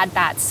I've had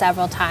that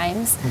several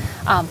times,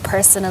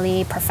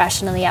 personally,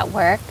 professionally, at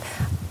work,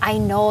 I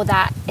know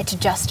that it's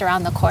just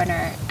around the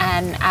corner.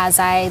 And as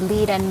I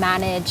lead and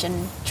manage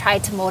and try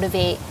to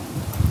motivate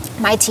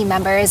my team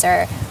members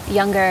or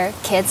younger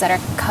kids that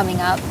are coming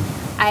up,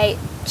 I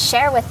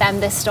share with them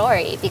this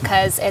story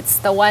because it's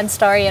the one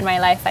story in my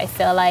life I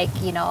feel like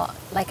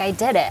I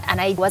did it,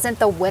 and I wasn't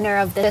the winner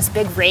of this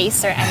big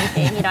race or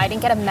anything. I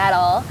didn't get a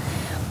medal,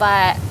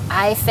 but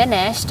I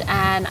finished,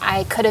 and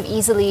I could have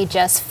easily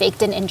just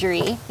faked an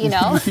injury,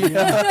 because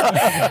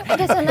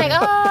I'm like,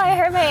 oh, I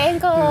hurt my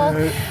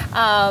ankle,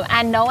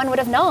 and no one would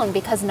have known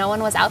because no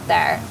one was out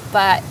there.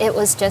 But it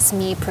was just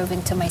me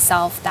proving to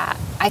myself that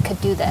I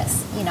could do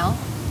this, Yeah.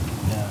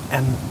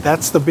 And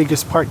that's the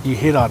biggest part. You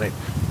hit on it.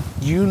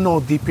 You know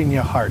deep in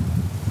your heart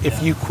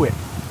if you quit,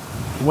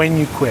 when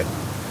you quit,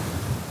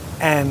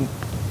 and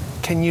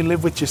can you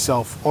live with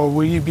yourself, or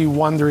will you be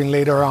wondering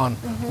later on,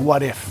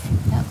 what if?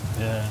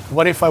 Yeah.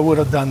 What if I would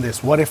have done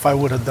this? What if I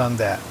would have done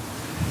that?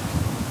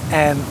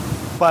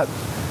 But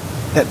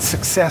that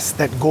success,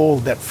 that goal,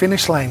 that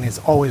finish line is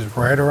always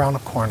right around the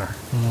corner.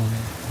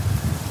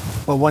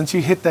 But once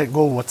you hit that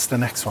goal, what's the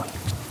next one?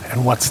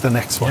 And what's the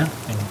next one?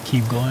 Yeah, and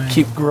keep going.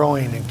 Keep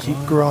growing and keep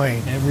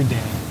growing. Every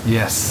day.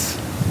 Yes.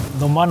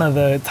 Nomana,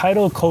 the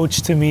title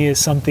coach to me is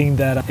something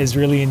that is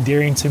really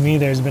endearing to me.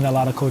 There's been a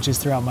lot of coaches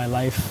throughout my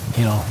life.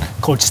 You know,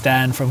 Coach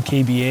Stan from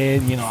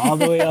KBA, you know, all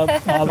the way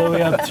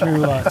up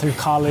through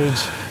college.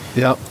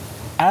 Yep.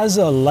 As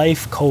a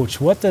life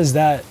coach, what does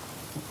that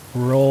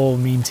role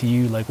mean to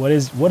you? Like, what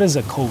is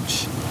a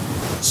coach?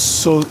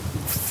 So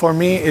for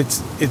me,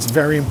 it's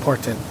very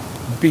important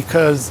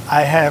because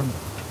I have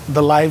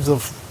the lives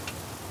of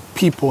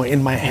people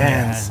in my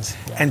hands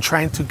yeah. and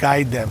trying to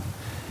guide them.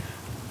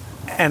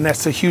 And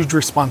that's a huge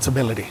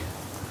responsibility.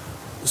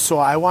 So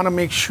I want to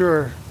make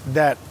sure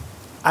that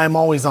I'm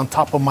always on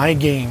top of my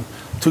game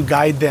to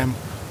guide them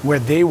where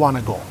they want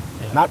to go,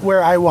 not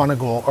where I want to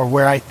go or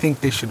where I think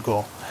they should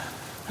go,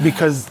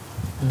 because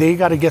they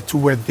got to get to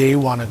where they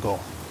want to go.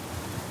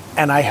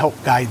 And I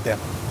help guide them.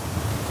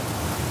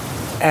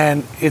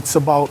 And it's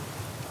about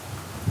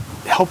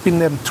helping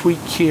them tweak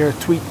here,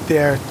 tweak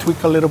there,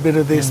 tweak a little bit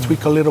of this,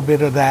 tweak a little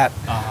bit of that.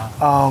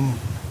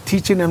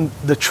 Teaching them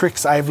the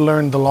tricks I've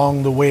learned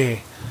along the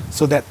way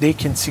so that they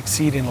can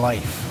succeed in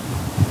life.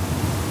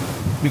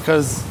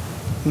 Because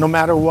no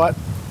matter what,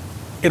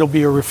 it'll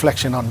be a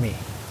reflection on me.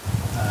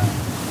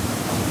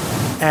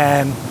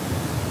 And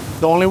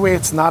the only way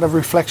it's not a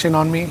reflection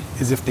on me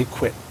is if they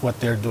quit what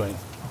they're doing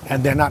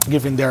and they're not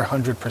giving their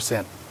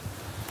 100%.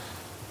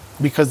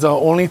 Because the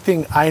only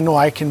thing I know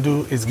I can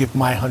do is give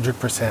my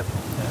 100%.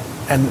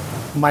 And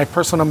my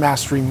personal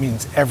mastery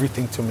means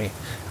everything to me.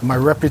 My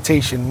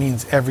reputation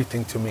means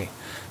everything to me.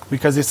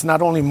 Because it's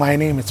not only my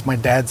name, it's my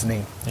dad's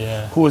name,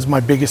 who was my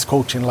biggest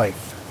coach in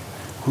life,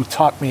 who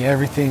taught me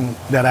everything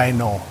that I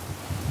know.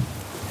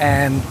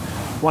 And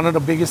one of the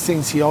biggest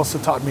things he also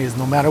taught me is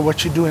no matter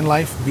what you do in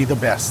life, be the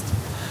best.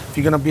 If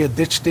you're gonna be a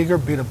ditch digger,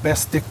 be the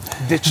best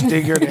ditch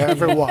digger there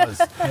ever was.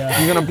 If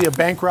you're gonna be a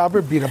bank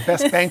robber, be the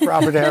best bank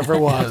robber there ever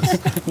was.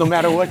 No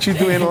matter what you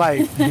do in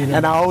life.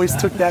 And I always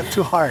took that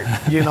to heart,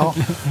 you know?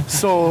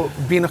 So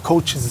being a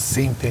coach is the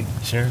same thing.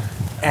 Sure.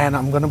 And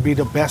I'm gonna be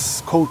the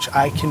best coach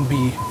I can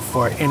be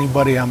for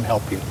anybody I'm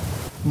helping.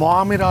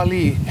 Muhammad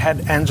Ali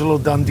had Angelo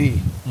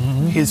Dundee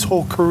his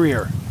whole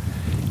career.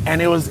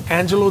 And it was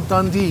Angelo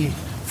Dundee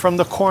from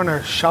the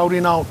corner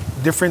shouting out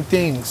different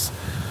things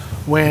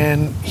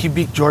when he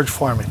beat George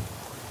Foreman,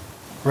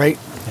 right?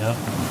 Yeah.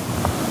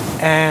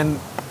 And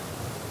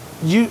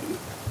you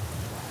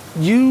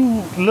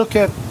look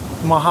at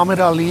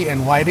Muhammad Ali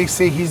and why they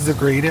say he's the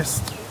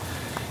greatest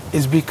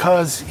is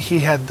because he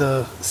had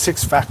the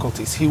 6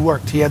 faculties. He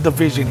worked, he had the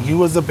vision, he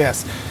was the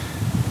best.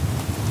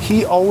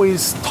 He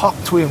always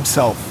talked to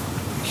himself.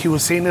 He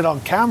was saying it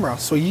on camera,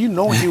 so you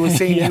know he was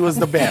saying he was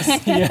the best,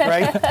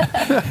 right?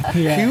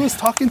 He was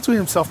talking to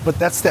himself, but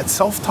that's that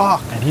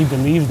self-talk. And he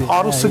believed it.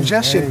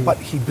 Auto-suggestion, but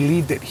he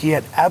believed it. He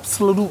had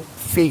absolute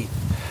faith.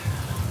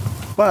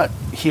 But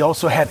he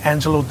also had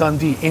Angelo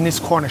Dundee in his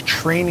corner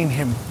training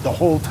him the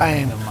whole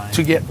time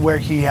to get where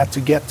he had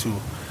to get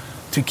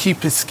to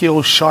keep his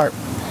skills sharp.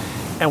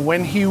 And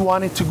when he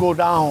wanted to go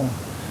down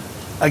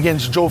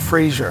against Joe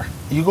Frazier,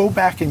 you go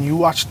back and you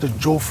watch the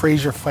Joe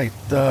Frazier fight,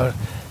 the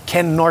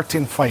Ken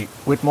Norton fight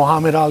with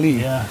Muhammad Ali.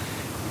 Yeah.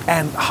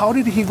 And how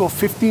did he go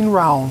 15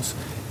 rounds,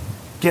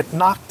 get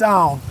knocked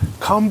down,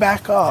 come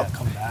back up,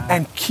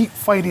 and keep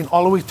fighting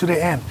all the way to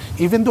the end?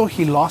 Even though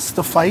he lost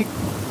the fight,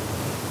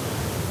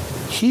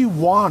 he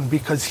won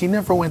because he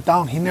never went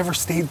down. He never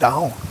stayed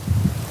down.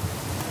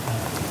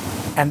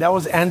 And that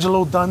was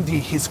Angelo Dundee,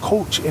 his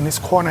coach in his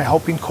corner,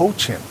 helping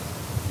coach him.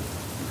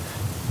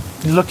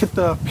 Look at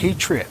the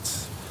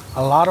Patriots.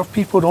 A lot of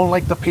people don't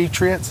like the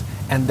Patriots,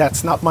 and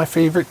that's not my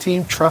favorite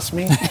team, trust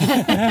me.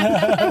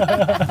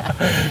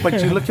 But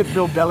you look at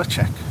Bill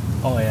Belichick.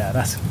 Oh yeah,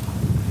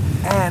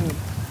 And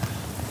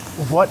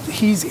what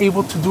he's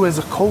able to do as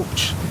a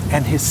coach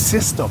and his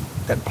system,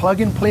 that plug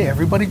and play,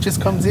 everybody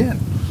just comes in.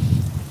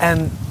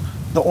 And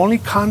the only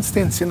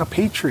constants in the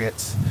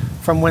Patriots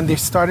from when they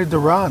started to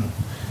run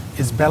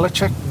is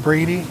Belichick,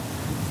 Brady,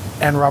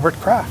 and Robert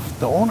Kraft,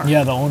 the owner.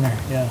 Yeah, the owner,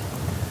 yeah.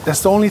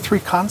 That's the only 3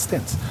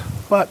 constants.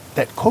 But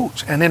that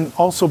coach, and then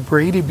also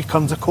Brady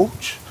becomes a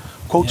coach,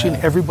 coaching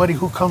everybody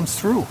who comes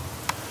through.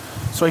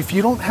 So if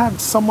you don't have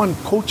someone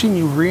coaching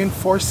you,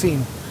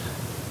 reinforcing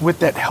with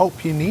that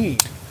help you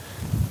need,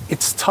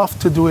 it's tough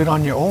to do it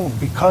on your own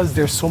because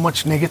there's so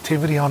much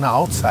negativity on the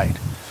outside.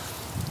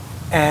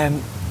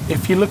 And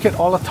if you look at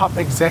all the top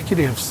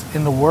executives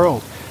in the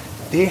world,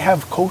 they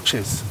have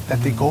coaches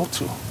that they go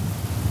to.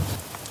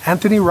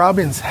 Anthony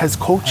Robbins has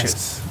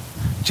coaches.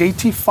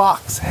 JT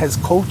Fox has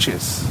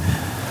coaches.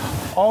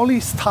 All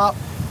these top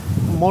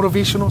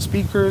motivational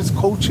speakers,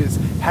 coaches,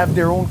 have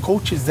their own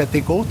coaches that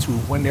they go to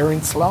when they're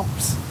in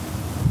slumps.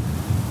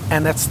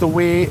 And that's the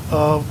way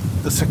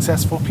of the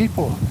successful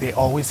people. They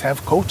always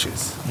have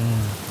coaches.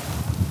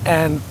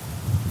 And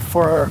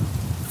for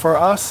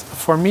us,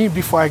 for me,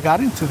 before I got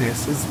into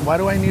this, is why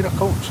do I need a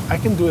coach? I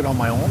can do it on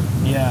my own.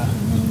 Yeah.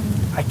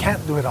 I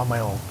can't do it on my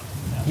own.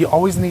 You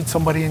always need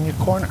somebody in your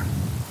corner,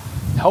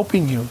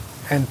 helping you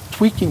and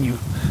tweaking you,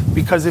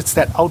 because it's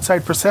that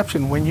outside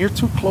perception. When you're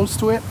too close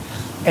to it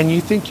and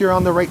you think you're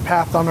on the right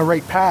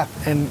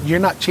path, and you're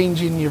not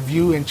changing your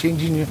view and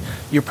changing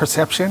your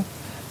perception,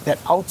 that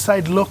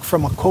outside look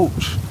from a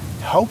coach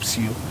helps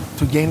you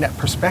to gain that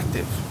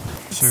perspective.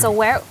 Sure. So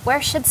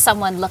where should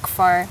someone look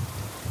for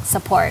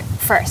support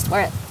first?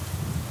 Where,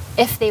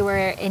 if they were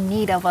in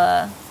need of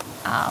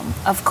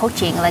of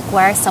coaching, like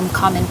where are some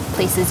common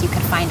places you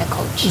could find a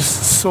coach?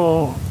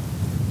 So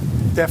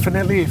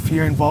definitely, if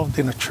you're involved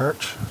in a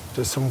church,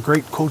 there's some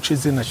great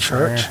coaches in the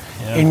church,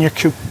 yeah. in your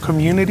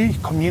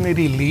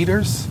community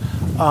leaders.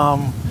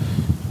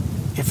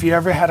 If you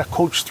ever had a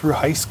coach through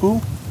high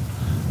school,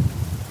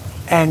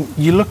 and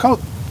you look out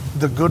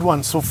the good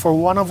ones. So for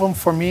one of them,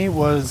 for me,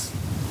 was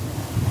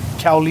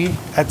Cal Lee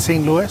at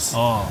St. Louis.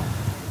 Oh,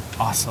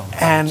 awesome.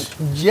 And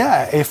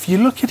yeah, if you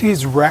look at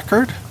his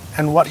record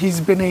and what he's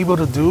been able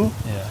to do,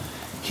 Yeah.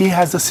 he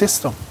has a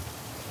system.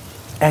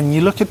 And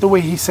you look at the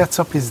way he sets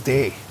up his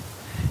day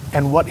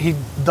and what he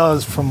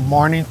does from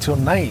morning till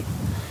night,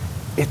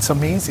 it's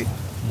amazing.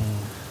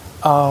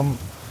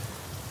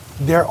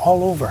 They're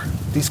all over.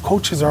 These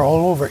coaches are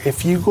all over.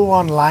 If you go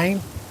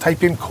online,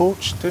 type in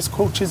coach, there's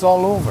coaches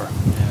all over.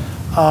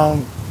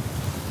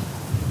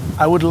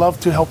 I would love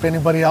to help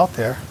anybody out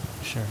there,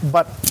 Sure.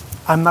 but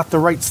I'm not the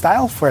right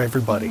style for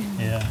everybody.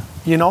 Yeah.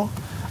 You know,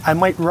 I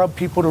might rub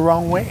people the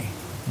wrong way.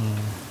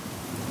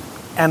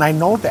 And I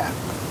know that.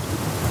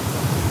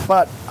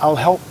 But I'll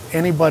help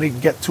anybody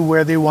get to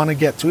where they want to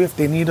get to. If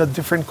they need a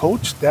different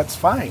coach, that's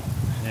fine.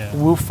 Yeah.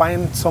 We'll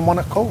find someone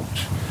a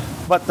coach.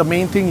 But the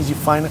main thing is you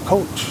find a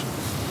coach.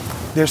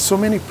 There's so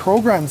many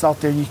programs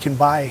out there you can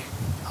buy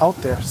out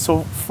there.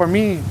 So for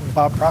me,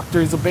 Bob Proctor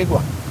is a big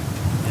one.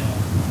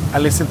 I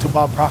listen to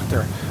Bob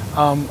Proctor.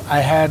 I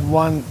had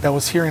one that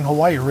was here in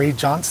Hawaii, Ray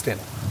Johnston.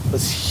 It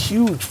was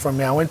huge for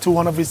me. I went to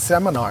one of his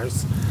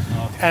seminars,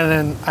 and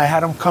then I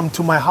had him come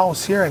to my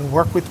house here and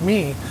work with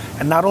me.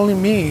 And not only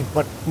me,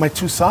 but my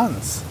two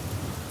sons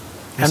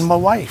and my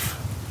wife.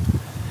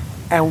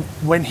 And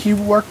when he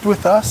worked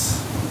with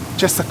us,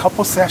 just a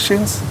couple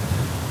sessions,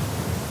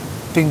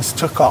 things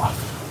took off.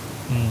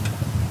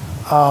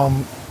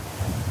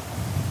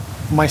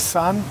 My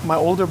son, my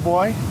older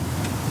boy,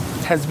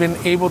 has been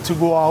able to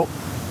go out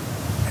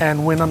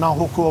and win an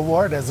Nahoku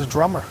Award as a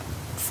drummer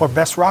for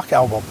Best Rock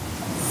Album.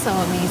 So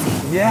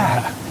amazing.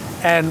 Yeah.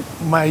 And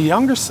my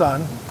younger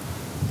son,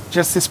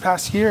 just this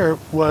past year,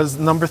 was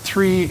number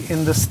 3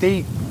 in the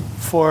state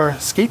for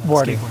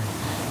skateboarding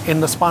in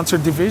the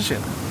sponsored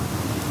division.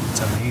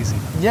 It's amazing.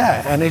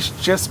 Yeah, and it's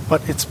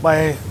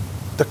by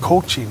the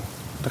coaching,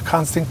 the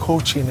constant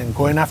coaching and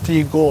going after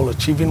your goal,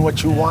 achieving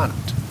what you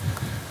want.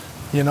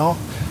 You know?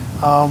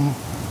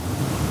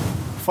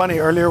 Funny,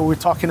 earlier we were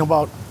talking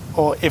about,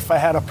 if I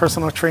had a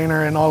personal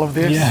trainer and all of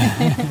this.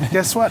 Yeah.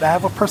 Guess what? I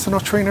have a personal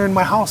trainer in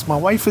my house. My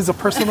wife is a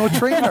personal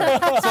trainer.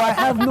 So I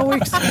have no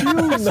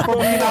excuse for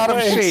being out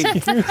of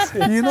shape.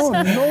 You know,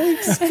 no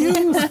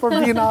excuse for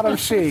being out of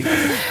shape.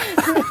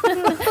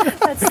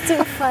 That's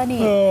too funny.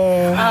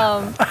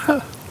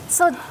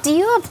 So do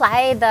you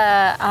apply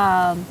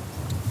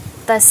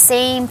the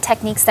same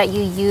techniques that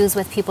you use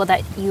with people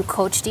that you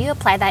coach? Do you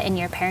apply that in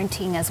your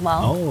parenting as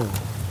well? Oh.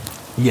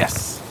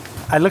 Yes.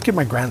 I look at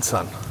my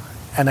grandson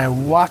and I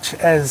watch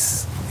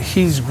as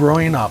he's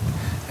growing up,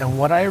 and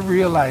what I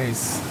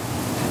realize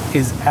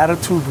is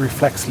attitude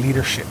reflects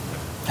leadership.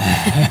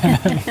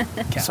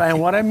 So, and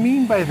what I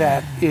mean by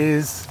that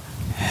is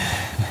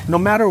no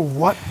matter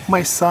what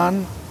my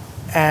son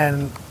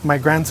and my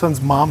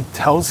grandson's mom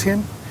tells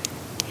him,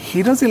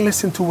 he doesn't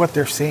listen to what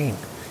they're saying.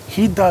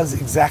 He does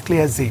exactly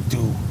as they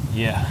do.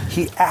 Yeah.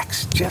 He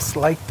acts just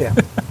like them.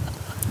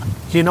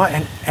 You know,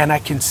 and I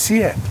can see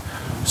it.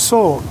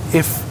 So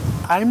if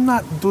I'm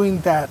not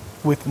doing that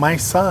with my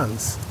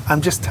sons,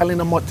 I'm just telling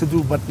them what to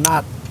do, but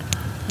not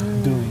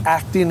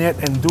acting it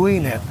and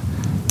doing it.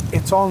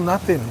 It's all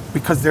nothing,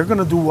 because they're going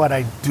to do what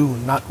I do,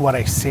 not what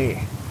I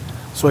say.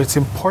 So it's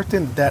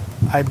important that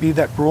I be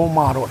that role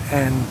model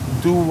and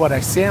do what I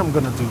say I'm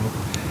going to do,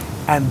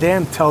 and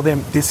then tell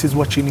them this is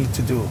what you need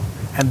to do,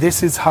 and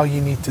this is how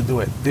you need to do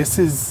it. This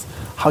is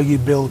how you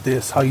build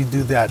this, how you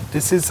do that.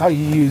 This is how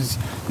you use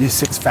your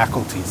 6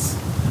 faculties.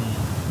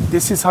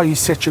 This is how you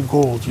set your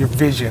goals, your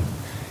vision.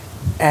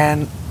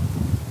 And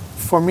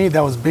for me,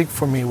 that was big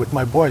for me with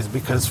my boys,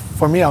 because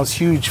for me, I was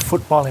huge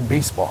football and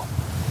baseball.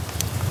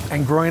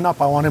 And growing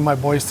up, I wanted my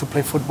boys to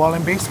play football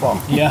and baseball.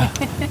 Yeah.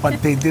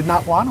 But they did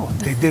not want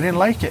to. They didn't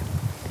like it.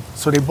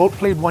 So they both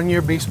played 1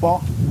 year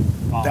baseball.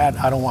 Wow. Dad,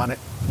 I don't want it.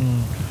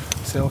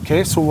 I said,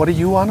 okay, so what do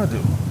you want to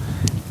do?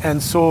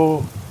 And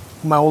so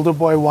my older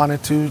boy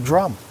wanted to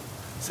drum.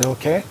 I said,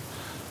 okay,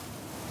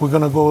 we're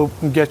going to go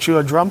and get you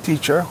a drum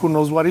teacher who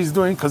knows what he's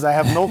doing, because I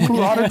have no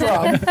clue how to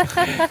drum.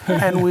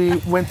 And we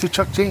went to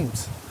Chuck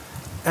James.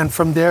 And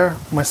from there,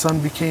 my son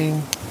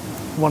became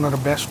one of the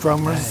best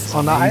drummers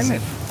on the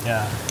island.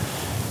 Yeah.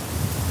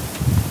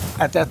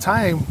 At that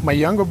time, my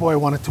younger boy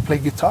wanted to play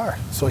guitar.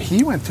 So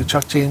he went to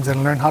Chuck James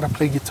and learned how to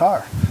play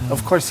guitar.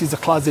 Of course, he's a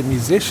closet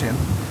musician,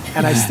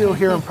 And I still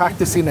hear him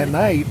practicing at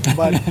night,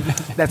 but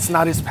that's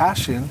not his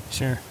passion.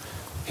 Sure.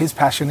 His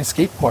passion is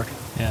skateboarding.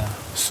 Yeah.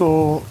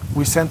 So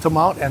we sent him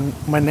out, and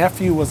my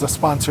nephew was a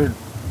sponsored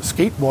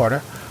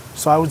skateboarder.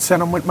 So I would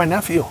send him with my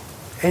nephew.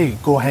 Hey,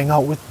 go hang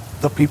out with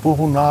the people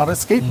who know how to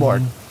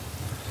skateboard.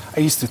 I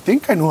used to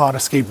think I knew how to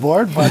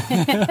skateboard, but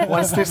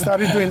once they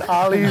started doing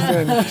ollies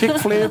and kick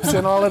flips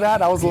and all of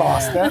that, I was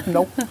lost.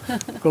 Nope.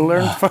 Go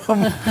learn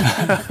from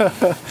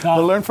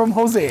go learn from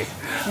Jose.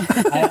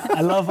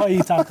 I love how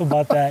you talk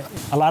about that.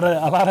 A lot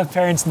of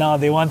parents now,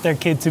 they want their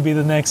kid to be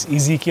the next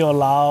Ezekiel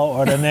Lau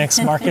or the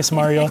next Marcus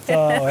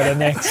Mariota or the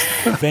next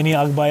Benny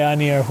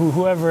Agbayani or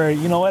whoever,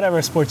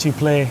 whatever sports you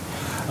play.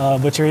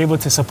 But you're able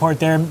to support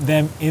them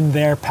in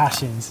their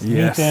passions.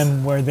 Yes. Meet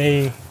them where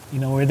they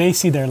where they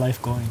see their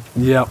life going.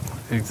 Yep,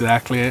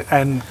 exactly.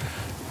 And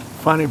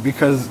funny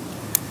because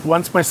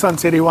once my son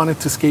said he wanted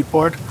to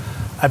skateboard,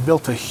 I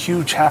built a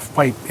huge half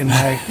pipe in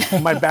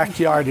my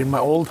backyard in my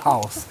old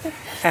house.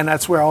 And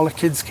that's where all the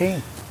kids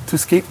came to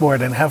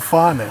skateboard and have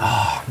fun.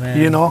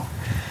 And,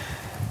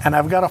 and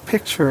I've got a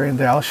picture in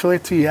there. I'll show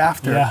it to you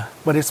after. Yeah.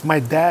 But it's my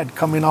dad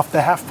coming off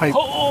the half pipe.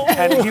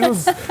 And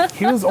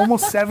he was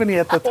almost 70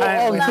 at the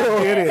time when he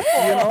did it.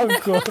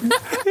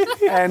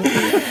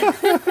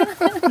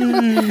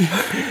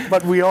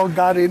 But we all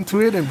got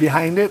into it and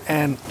behind it.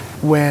 And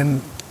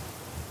when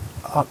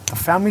the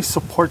family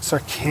supports our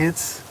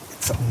kids,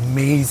 it's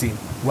amazing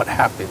what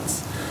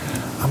happens.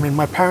 I mean,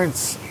 my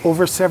parents,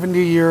 over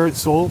 70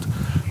 years old,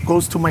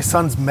 goes to my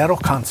son's metal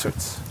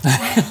concerts.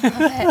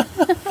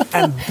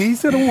 And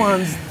these are the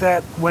ones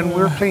that when we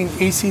were playing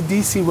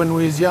AC/DC when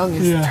we was young,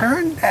 is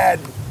turn that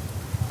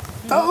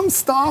dumb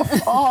stuff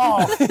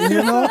off,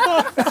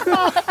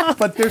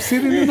 But they're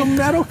sitting in a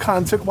metal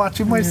concert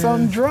watching my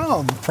son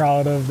drum.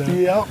 Proud of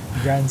their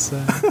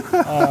grandson. That's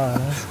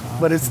awesome.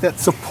 But it's that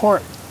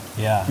support,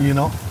 Yeah,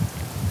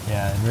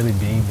 and really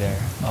being there.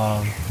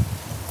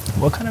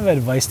 What kind of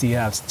advice do you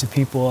have to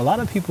people? A lot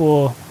of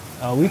people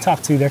we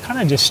talk to, they're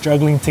kind of just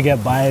struggling to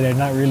get by. They're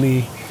not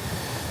really,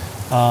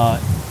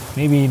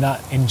 maybe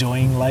not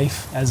enjoying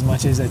life as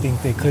much as I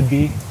think they could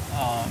be.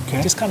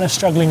 Just kind of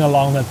struggling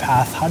along the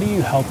path. How do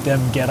you help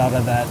them get out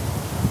of that,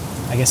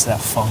 I guess, that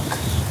funk?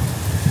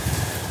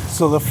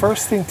 So the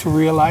first thing to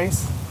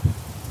realize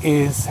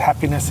is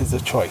happiness is a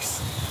choice.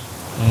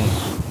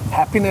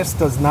 Happiness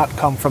does not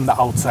come from the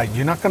outside.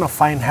 You're not going to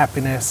find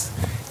happiness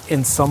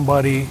in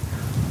somebody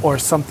or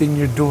something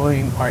you're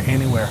doing or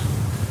anywhere.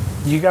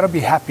 You got to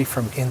be happy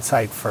from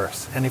inside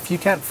first. And if you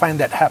can't find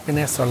that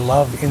happiness or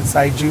love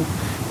inside you,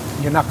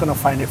 you're not going to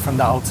find it from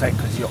the outside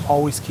because you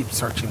always keep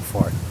searching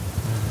for it.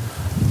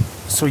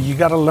 So you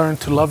got to learn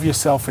to love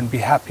yourself and be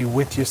happy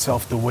with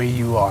yourself the way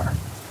you are.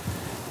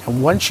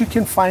 And once you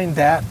can find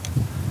that,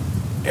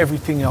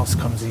 everything else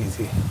comes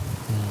easy.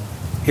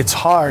 It's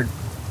hard,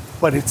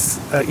 but it's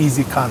an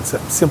easy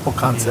concept, simple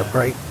concept,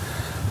 right?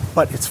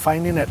 But it's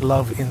finding that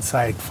love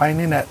inside,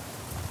 finding that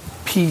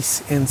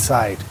peace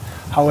inside.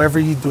 However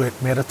you do it,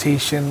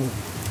 meditation,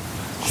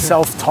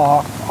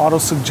 self-talk,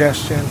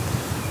 auto-suggestion,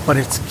 but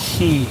it's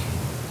key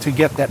to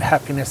get that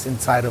happiness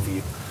inside of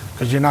you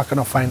because you're not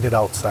going to find it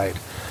outside.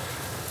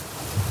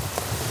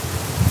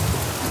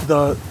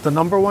 The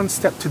number one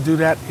step to do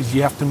that is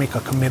you have to make a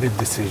committed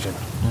decision.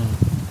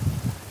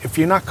 If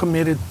you're not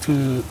committed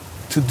to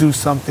do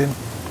something,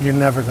 you're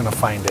never going to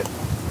find it.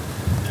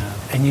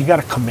 And you got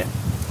to commit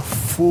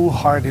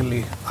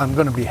full-heartedly. I'm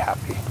going to be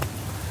happy.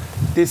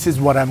 This is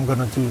what I'm going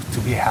to do to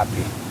be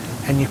happy.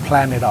 And you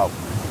plan it out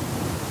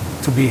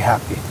to be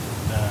happy.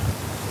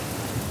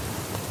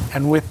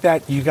 And with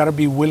that, you got to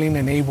be willing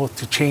and able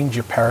to change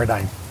your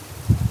paradigm.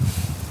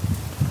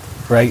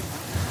 Right?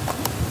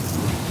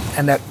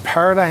 And that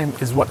paradigm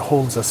is what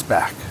holds us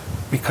back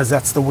because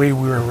that's the way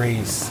we were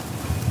raised.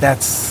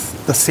 That's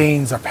the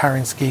sayings our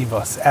parents gave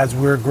us as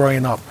we were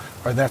growing up,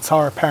 or that's how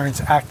our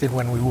parents acted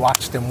when we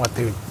watched them, what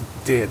they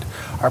did.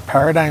 Our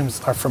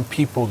paradigms are from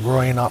people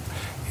growing up,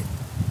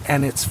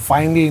 and it's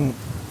finding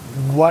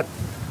what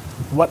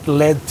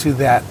led to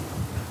that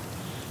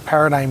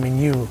paradigm in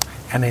you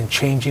and then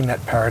changing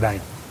that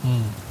paradigm.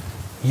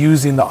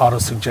 Using the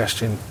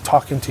auto-suggestion,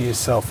 talking to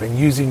yourself, and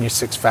using your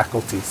 6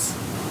 faculties.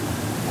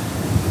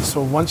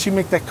 So once you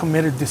make that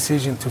committed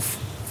decision to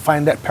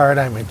find that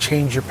paradigm and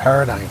change your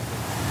paradigm,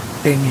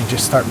 then you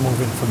just start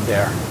moving from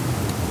there.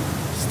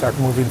 Start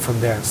moving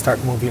from there and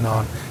start moving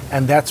on.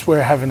 And that's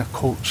where having a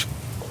coach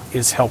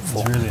is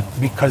helpful. It's really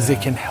helpful. Because they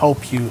can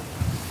help you.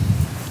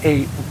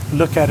 Hey,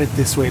 look at it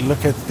this way.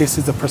 Look at this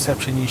is the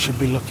perception you should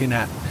be looking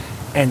at.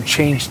 And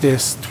change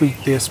this,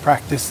 tweak this,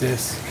 practice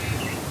this.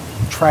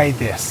 Try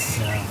this.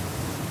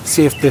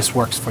 See if this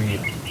works for you.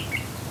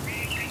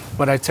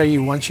 But I tell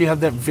you, once you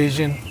have that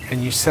vision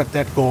and you set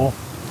that goal,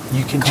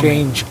 you can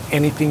change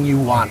anything you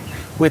want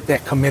with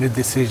that committed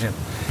decision.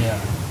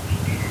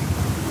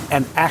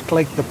 And act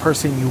like the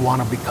person you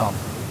want to become.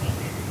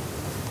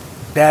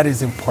 That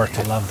is important.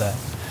 I love that.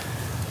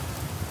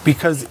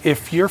 Because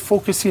if you're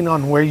focusing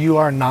on where you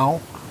are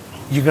now,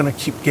 you're going to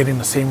keep getting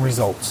the same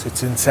results.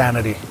 It's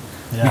insanity.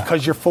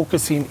 Because you're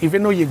focusing,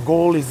 even though your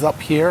goal is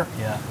up here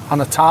on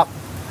the top,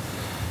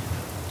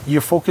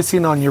 you're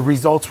focusing on your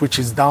results, which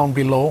is down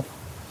below,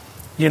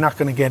 you're not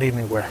going to get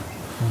anywhere.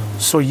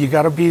 So you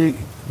got to be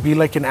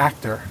like an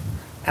actor.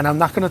 And I'm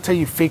not going to tell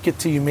you fake it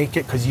till you make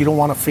it, because you don't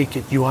want to fake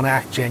it. You want to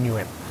act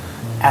genuine.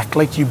 Act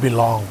like you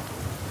belong.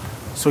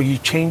 So you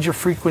change your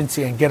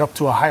frequency and get up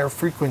to a higher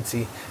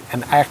frequency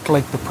and act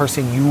like the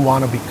person you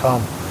want to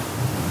become.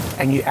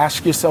 And you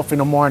ask yourself in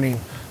the morning,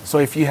 so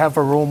if you have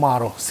a role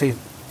model, say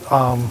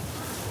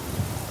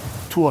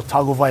Tua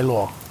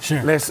Tagovailoa.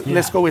 Sure.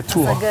 Let's go with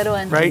Tua. That's a good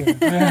one. Right?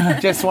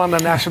 Just won the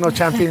national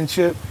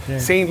championship. Yeah.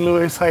 St.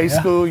 Louis High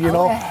School, you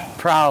know,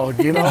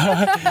 proud, you know.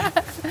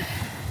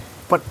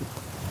 But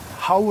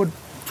how would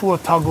Tua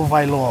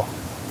Tagovailoa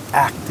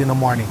act in the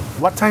morning?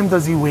 What time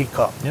does he wake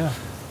up? Yeah.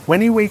 When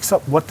he wakes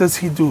up, what does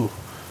he do?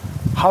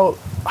 How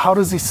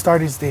does he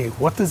start his day?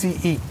 What does he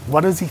eat?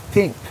 What does he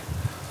think?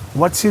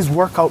 What's his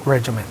workout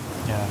regimen?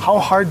 Yeah. How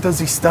hard does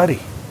he study?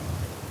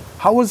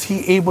 How was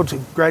he able to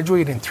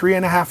graduate in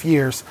 3.5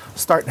 years,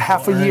 start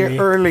half a year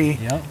early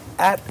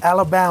at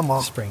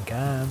Alabama Spring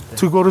camp.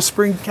 to go to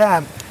spring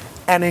camp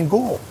and then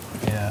go?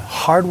 Yeah.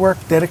 Hard work,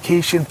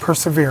 dedication,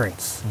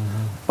 perseverance.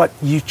 But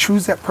you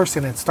choose that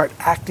person and start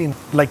acting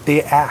like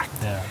they act.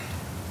 Yeah.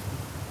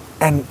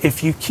 And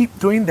if you keep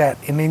doing that,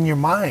 and in your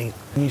mind,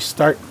 you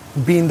start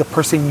being the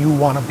person you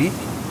want to be.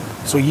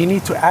 So you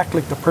need to act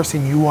like the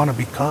person you want to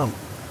become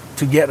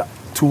to get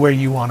to where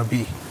you want to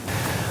be.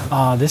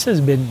 This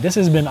has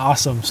been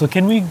awesome. So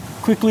can we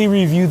quickly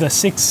review the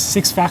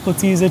six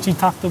faculties that you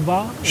talked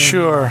about?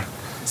 Sure.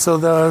 So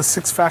the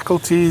 6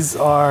 faculties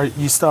are,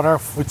 you start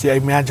off with your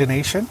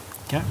imagination,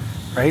 Okay.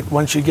 right?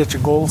 Once you get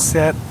your goals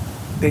set,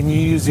 then you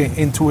use your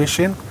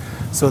intuition.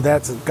 So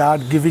that's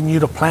God giving you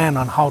the plan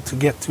on how to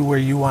get to where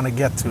you want to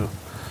get to.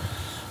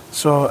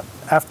 So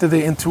after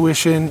the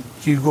intuition,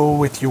 you go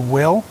with your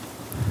will,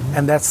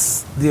 and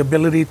that's the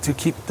ability to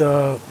keep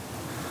the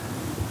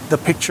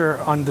picture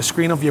on the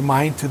screen of your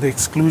mind to the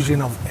exclusion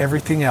of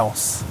everything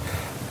else.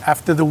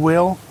 After the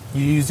will,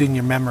 you're using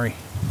your memory,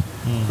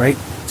 right?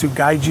 To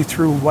guide you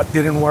through what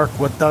didn't work,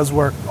 what does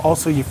work.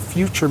 Also your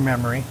future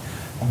memory,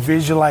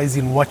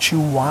 visualizing what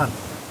you want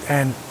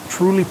and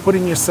truly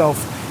putting yourself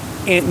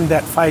in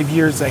that 5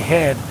 years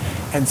ahead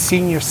and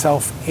seeing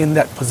yourself in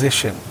that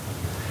position.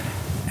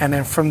 And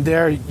then from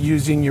there,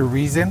 using your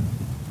reason,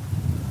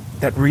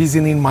 that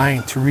reasoning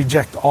mind to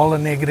reject all the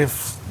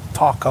negative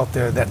talk out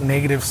there, that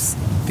negative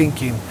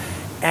thinking,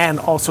 and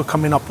also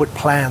coming up with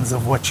plans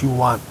of what you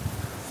want.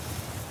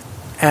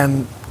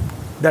 And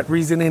that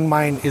reasoning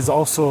mind is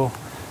also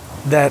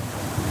that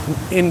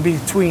in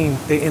between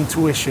the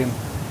intuition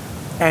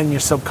and your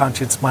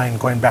subconscious mind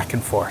going back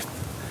and forth.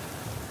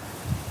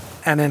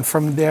 And then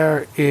from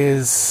there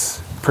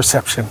is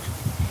perception.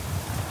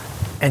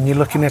 And you're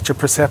looking at your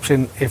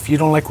perception. If you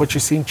don't like what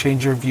you're seeing,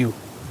 change your view.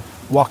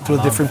 Walk to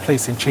a different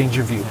place and change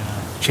your view.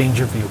 Change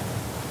your view.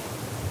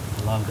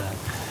 I love that.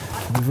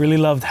 We really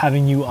loved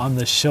having you on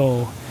the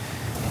show.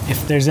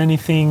 If there's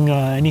anything,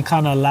 any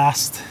kind of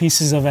last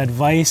pieces of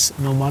advice,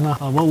 Nomana,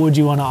 what would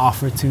you want to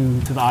offer to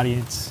the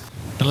audience?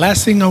 The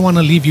last thing I want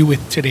to leave you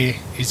with today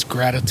is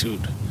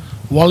gratitude.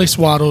 Wallace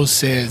Wattles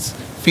says,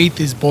 faith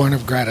is born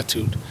of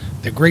gratitude.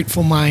 The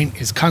grateful mind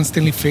is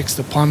constantly fixed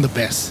upon the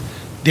best.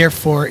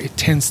 Therefore, it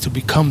tends to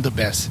become the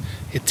best.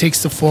 It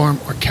takes the form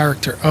or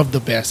character of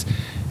the best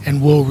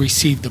and will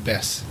receive the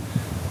best.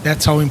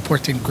 That's how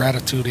important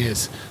gratitude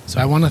is. So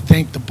I want to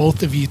thank the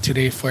both of you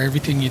today for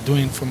everything you're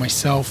doing for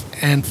myself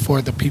and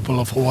for the people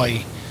of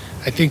Hawaii.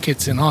 I think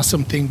it's an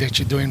awesome thing that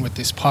you're doing with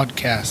this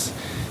podcast.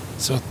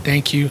 So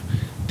thank you,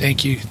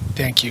 thank you,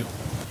 thank you.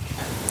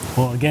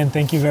 Well, again,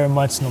 thank you very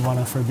much,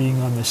 Nomana, for being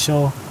on the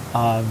show.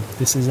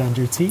 This is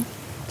Andrew T.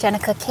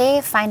 Jenica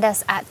K. Find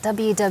us at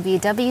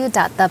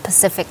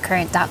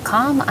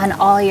www.thepacificcurrent.com on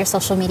all your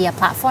social media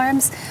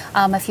platforms.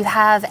 If you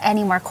have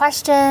any more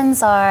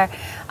questions or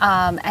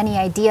any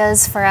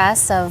ideas for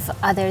us of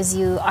others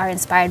you are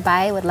inspired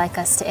by, would like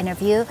us to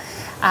interview,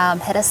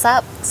 hit us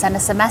up, send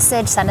us a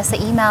message, send us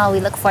an email. We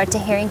look forward to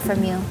hearing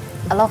from you.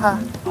 Aloha.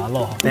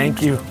 Aloha.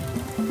 Thank you.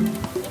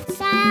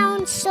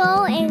 Sounds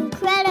so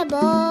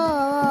incredible.